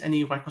deletes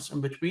any records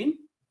in between,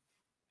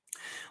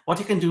 what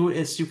you can do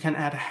is you can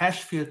add a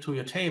hash field to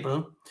your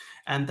table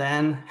and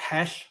then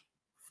hash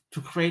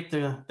to create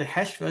the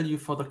hash value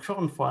for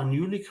a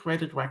newly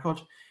created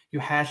record. You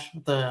hash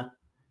the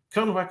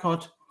current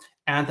record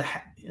and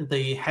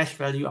the hash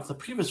value of the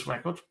previous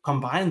record,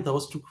 combine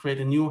those to create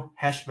a new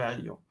hash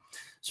value.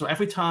 So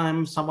every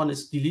time someone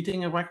is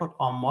deleting a record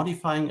or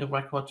modifying a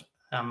record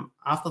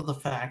after the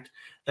fact,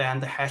 then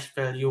the hash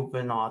value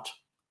will not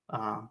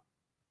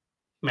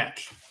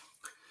match.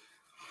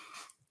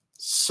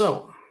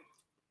 So,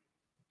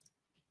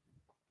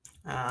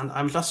 and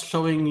I'm just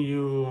showing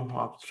you,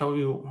 I'll show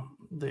you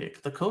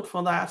the code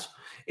for that.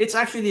 It's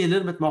actually a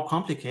little bit more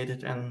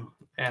complicated,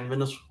 and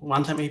Windows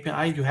Runtime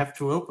API, you have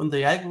to open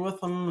the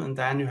algorithm, and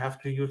then you have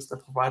to use the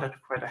provider to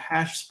create a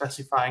hash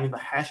specifying the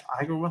hash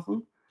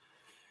algorithm.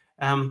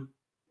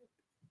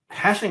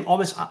 Hashing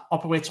always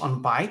operates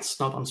on bytes,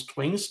 not on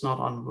strings, not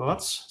on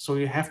words. So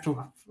you have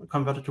to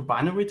convert it to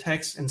binary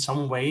text in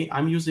some way.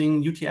 I'm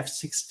using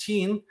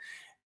UTF-16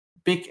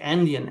 big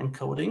endian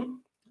encoding.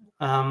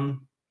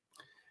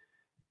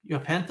 You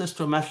append this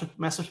to a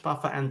message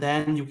buffer, and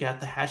then you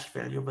get the hash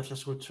value, which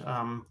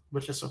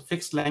is a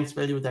fixed length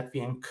value that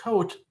we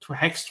encode to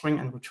hex string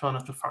and return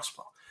it to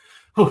Foxborough.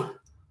 Whew.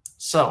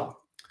 So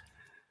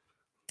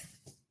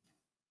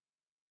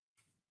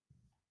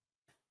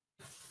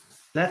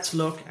let's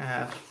look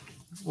at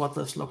what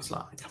this looks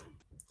like.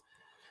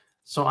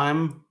 So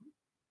I'm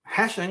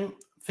hashing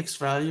fixed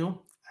value.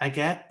 I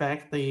get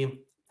back the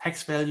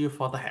hex value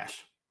for the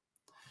hash.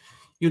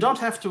 You don't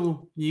have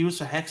to use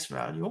a hex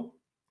value.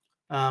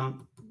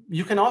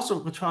 You can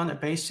also return a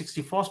base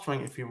 64 string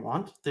if you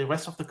want. The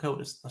rest of the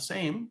code is the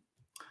same.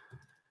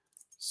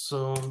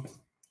 So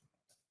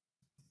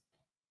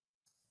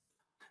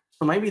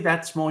maybe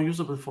that's more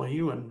usable for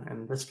you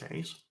in this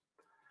case.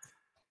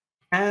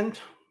 And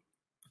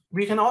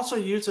we can also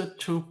use it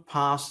to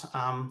pass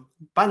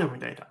binary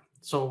data.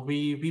 So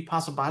we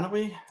pass a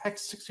binary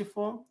hex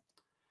 64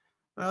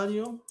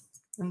 value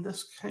in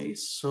this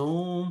case.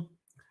 So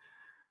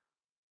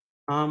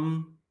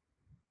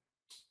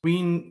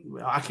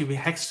we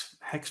hex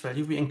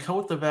value, we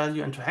encode the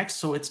value into hex,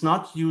 so it's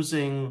not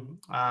using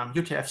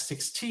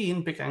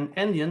UTF-16 big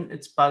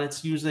endian, but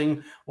it's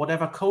using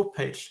whatever code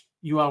page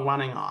you are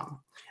running on,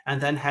 and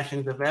then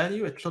hashing the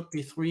value. It should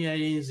be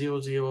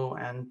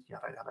 3A00 and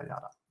yada yada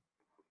yada.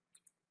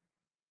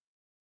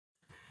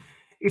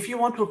 If you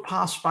want to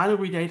pass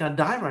binary data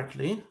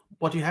directly,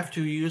 what you have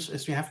to use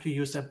is you have to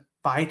use a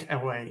byte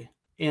array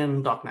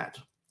in .NET.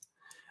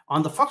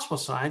 On the Foxborough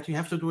side, you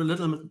have to do a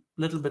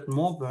little bit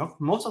more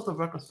work. Most of the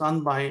work is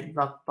done by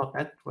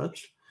 .NET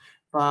Bridge,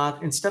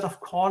 but instead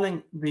of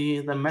calling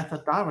the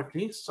method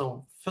directly,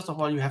 so first of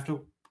all, you have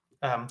to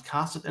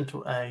cast it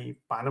into a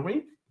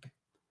binary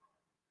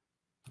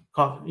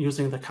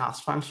using the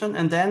cast function,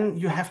 and then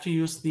you have to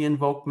use the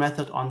invoke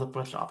method on the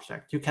bridge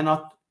object. You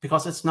cannot,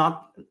 because it's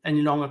not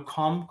any longer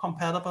COM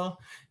compatible,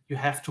 you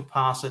have to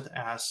pass it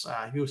as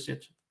use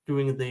it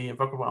doing the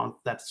workaround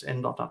that's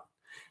in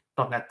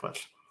 .NET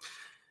Bridge.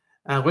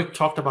 Rick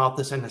talked about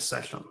this in his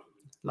session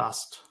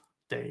last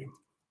day.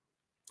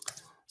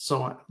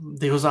 So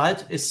the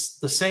result is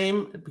the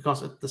same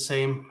because it's the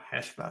same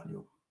hash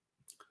value.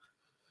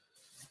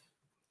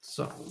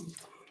 So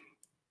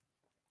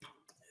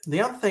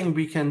the other thing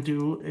we can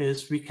do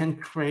is we can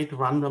create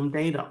random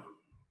data.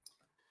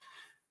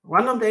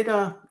 Random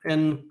data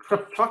in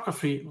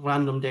cryptography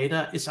random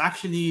data is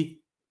actually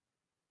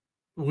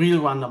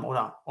real random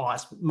or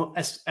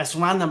as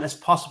random as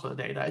possible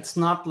data. It's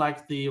not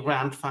like the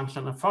rand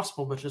function in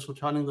Foxborough, which is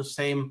returning the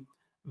same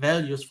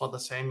values for the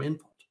same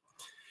input.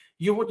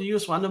 You would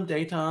use random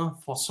data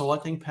for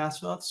sorting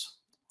passwords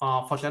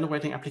or for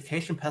generating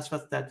application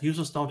passwords that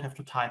users don't have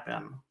to type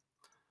in.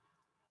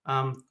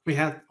 We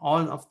had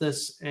all of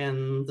this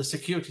in the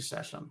security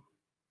session.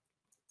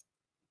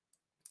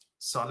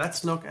 So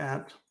let's look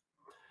at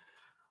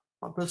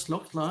what this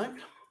looks like.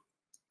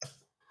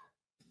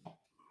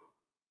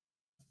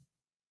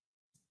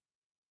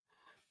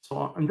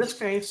 So in this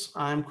case,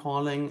 I'm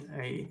calling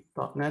a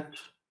 .NET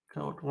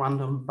code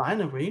random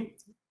binary,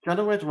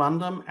 generate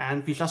random,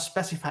 and we just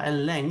specify a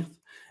length,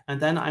 and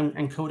then I'm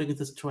encoding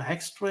this to a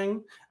hex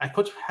string. I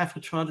could have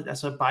returned it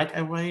as a byte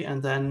array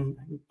and then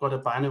got a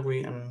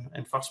binary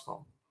in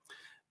Foxborough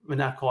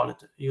when I call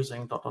it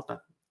using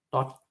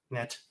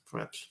 .NET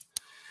Bridge.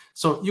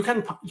 So you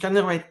can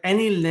generate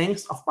any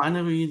length of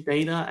binary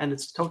data, and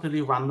it's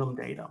totally random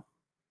data.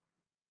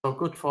 So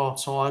good for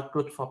sort,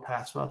 good for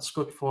passwords,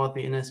 good for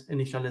the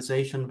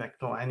initialization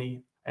vector,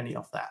 any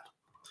of that.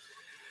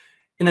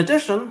 In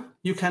addition,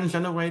 you can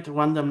generate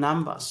random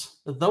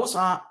numbers. Those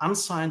are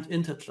unsigned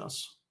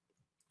integers.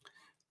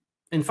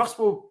 In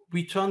Foxborough,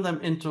 we turn them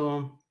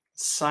into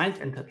signed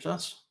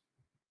integers.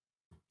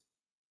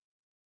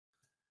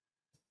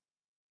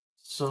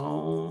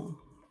 So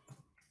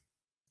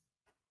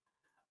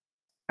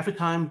every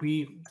time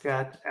we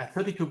get a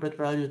 32-bit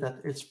value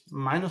that is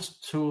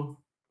 -2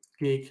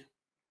 gig,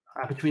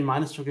 between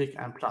 -2 gig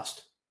and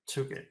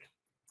 +2 gig.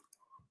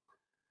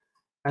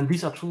 And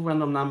these are true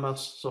random numbers.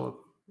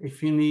 So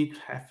if you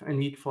have a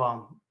need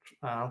for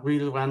a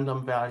real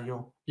random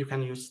value, you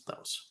can use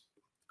those.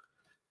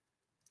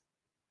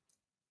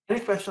 Any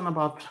question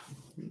about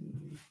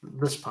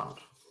this part?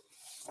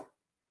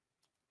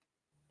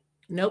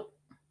 Nope.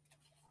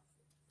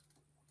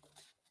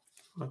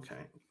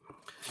 Okay.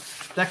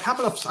 There are a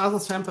couple of other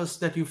samples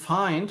that you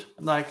find,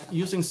 like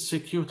using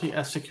security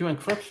as secure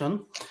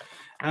encryption.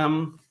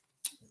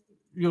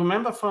 You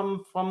remember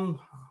from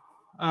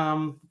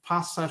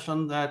past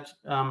session that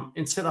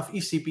instead of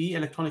ECB,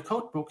 electronic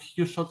codebook,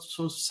 you should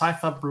use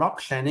cipher block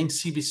chaining,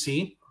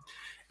 CBC.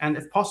 And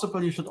if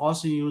possible, you should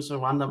also use a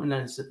random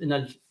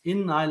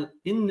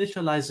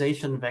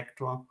initialization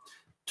vector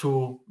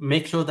to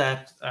make sure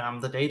that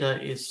the data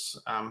is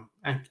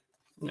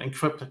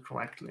encrypted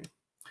correctly.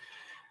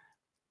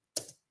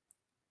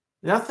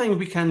 The other thing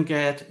we can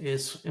get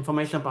is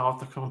information about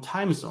the current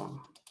time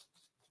zone.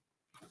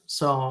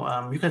 So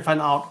you can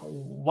find out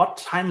what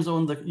time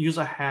zone the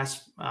user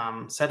has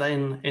set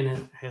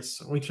in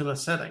his regional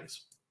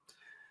settings.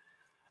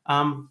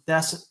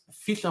 There's a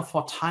feature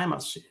for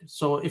timers.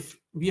 So if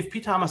VFP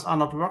timers are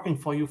not working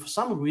for you for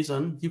some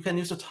reason, you can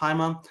use a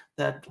timer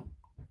that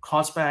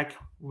calls back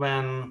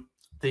when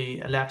the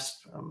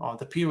elapsed or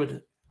the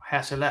period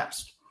has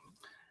elapsed,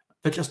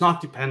 which is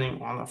not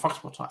depending on a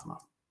Foxborough timer.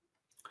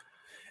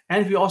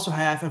 And we also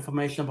have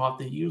information about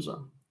the user.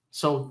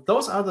 So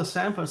those are the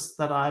samples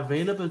that are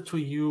available to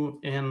you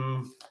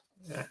in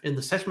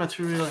the session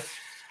material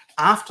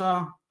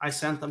after I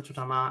sent them to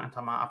Tamar and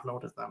Tamar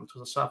uploaded them to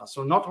the server.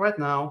 So not right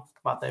now,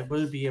 but they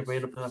will be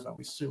available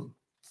very soon.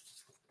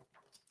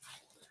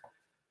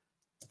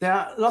 There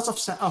are lots of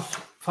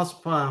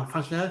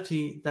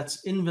functionality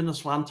that's in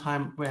Windows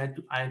Runtime where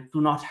I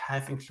do not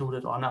have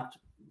included or not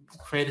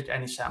created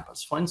any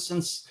samples. For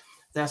instance,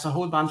 there's a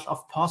whole bunch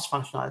of pause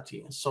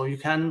functionality. So you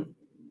can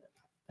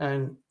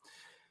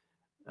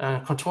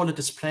control the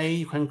display,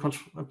 you can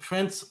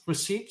print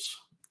receipts,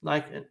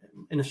 like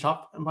in a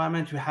shop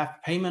environment. You have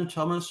payment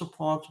terminal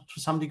support to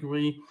some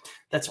degree.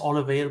 That's all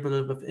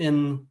available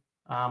within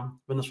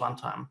Windows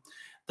Runtime.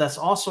 There's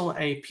also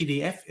a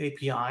PDF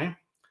API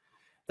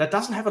that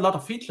doesn't have a lot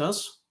of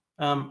features.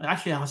 It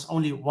actually has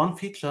only one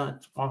feature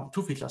or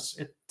two features.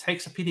 It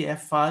takes a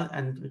PDF file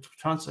and it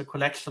returns a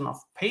collection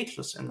of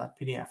pages in that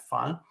PDF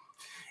file.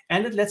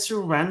 And it lets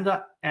you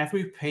render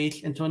every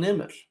page into an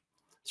image.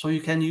 So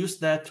you can use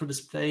that to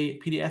display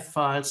PDF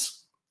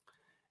files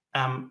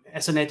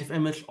as a native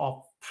image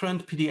or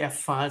print PDF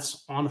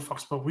files on a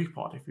Foxborough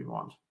report if you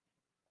want.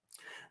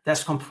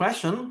 There's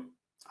compression.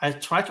 I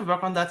tried to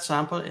work on that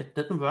sample. It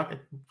didn't work.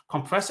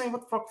 Compressing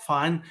would work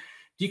fine.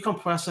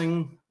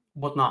 Decompressing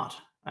would not.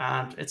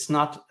 And it's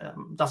not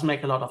doesn't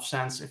make a lot of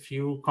sense if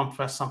you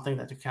compress something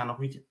that you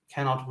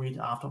cannot read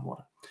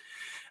afterward.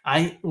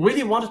 I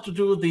really wanted to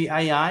do the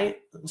AI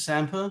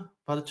sample,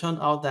 but it turned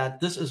out that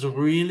this is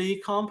really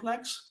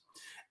complex.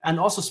 And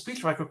also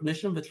speech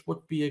recognition, which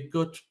would be a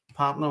good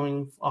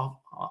partnering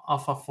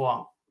offer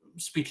for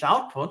speech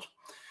output.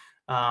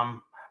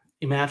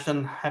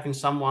 Imagine having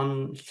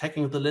someone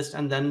checking the list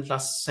and then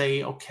just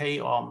say okay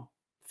or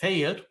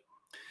failed,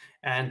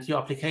 and your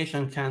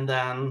application can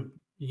then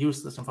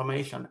use this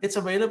information. It's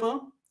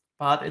available,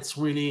 but it's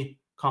really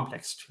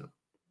complex too.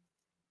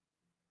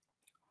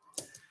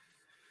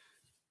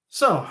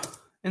 So,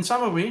 in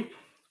summary,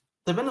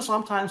 the Windows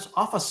Runtime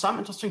offers some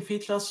interesting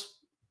features,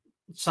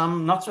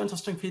 some not so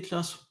interesting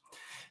features.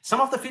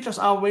 Some of the features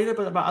are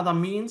available by other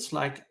means,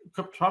 like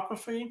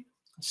cryptography.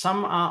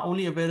 Some are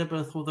only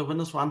available through the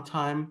Windows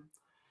Runtime.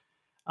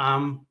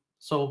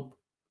 So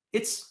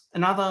it's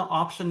another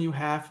option you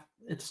have.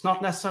 It's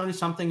not necessarily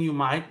something you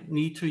might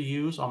need to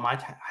use or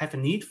might have a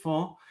need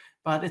for,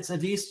 but it's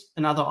at least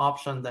another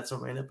option that's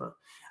available.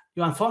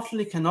 You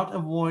unfortunately cannot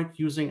avoid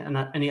using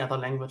any other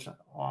language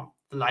or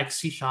like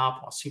C#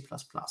 or C++.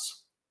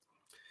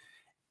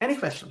 Any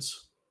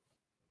questions?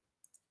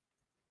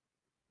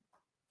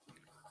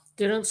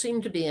 There don't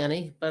seem to be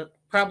any, but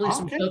probably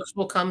some folks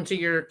will come to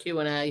your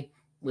Q&A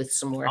with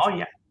some more. Oh,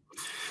 yeah.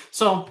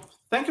 So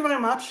thank you very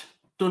much.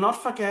 Do not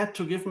forget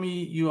to give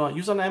me your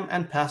username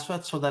and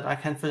password so that I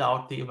can fill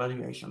out the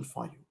evaluation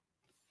for you.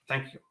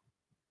 Thank you.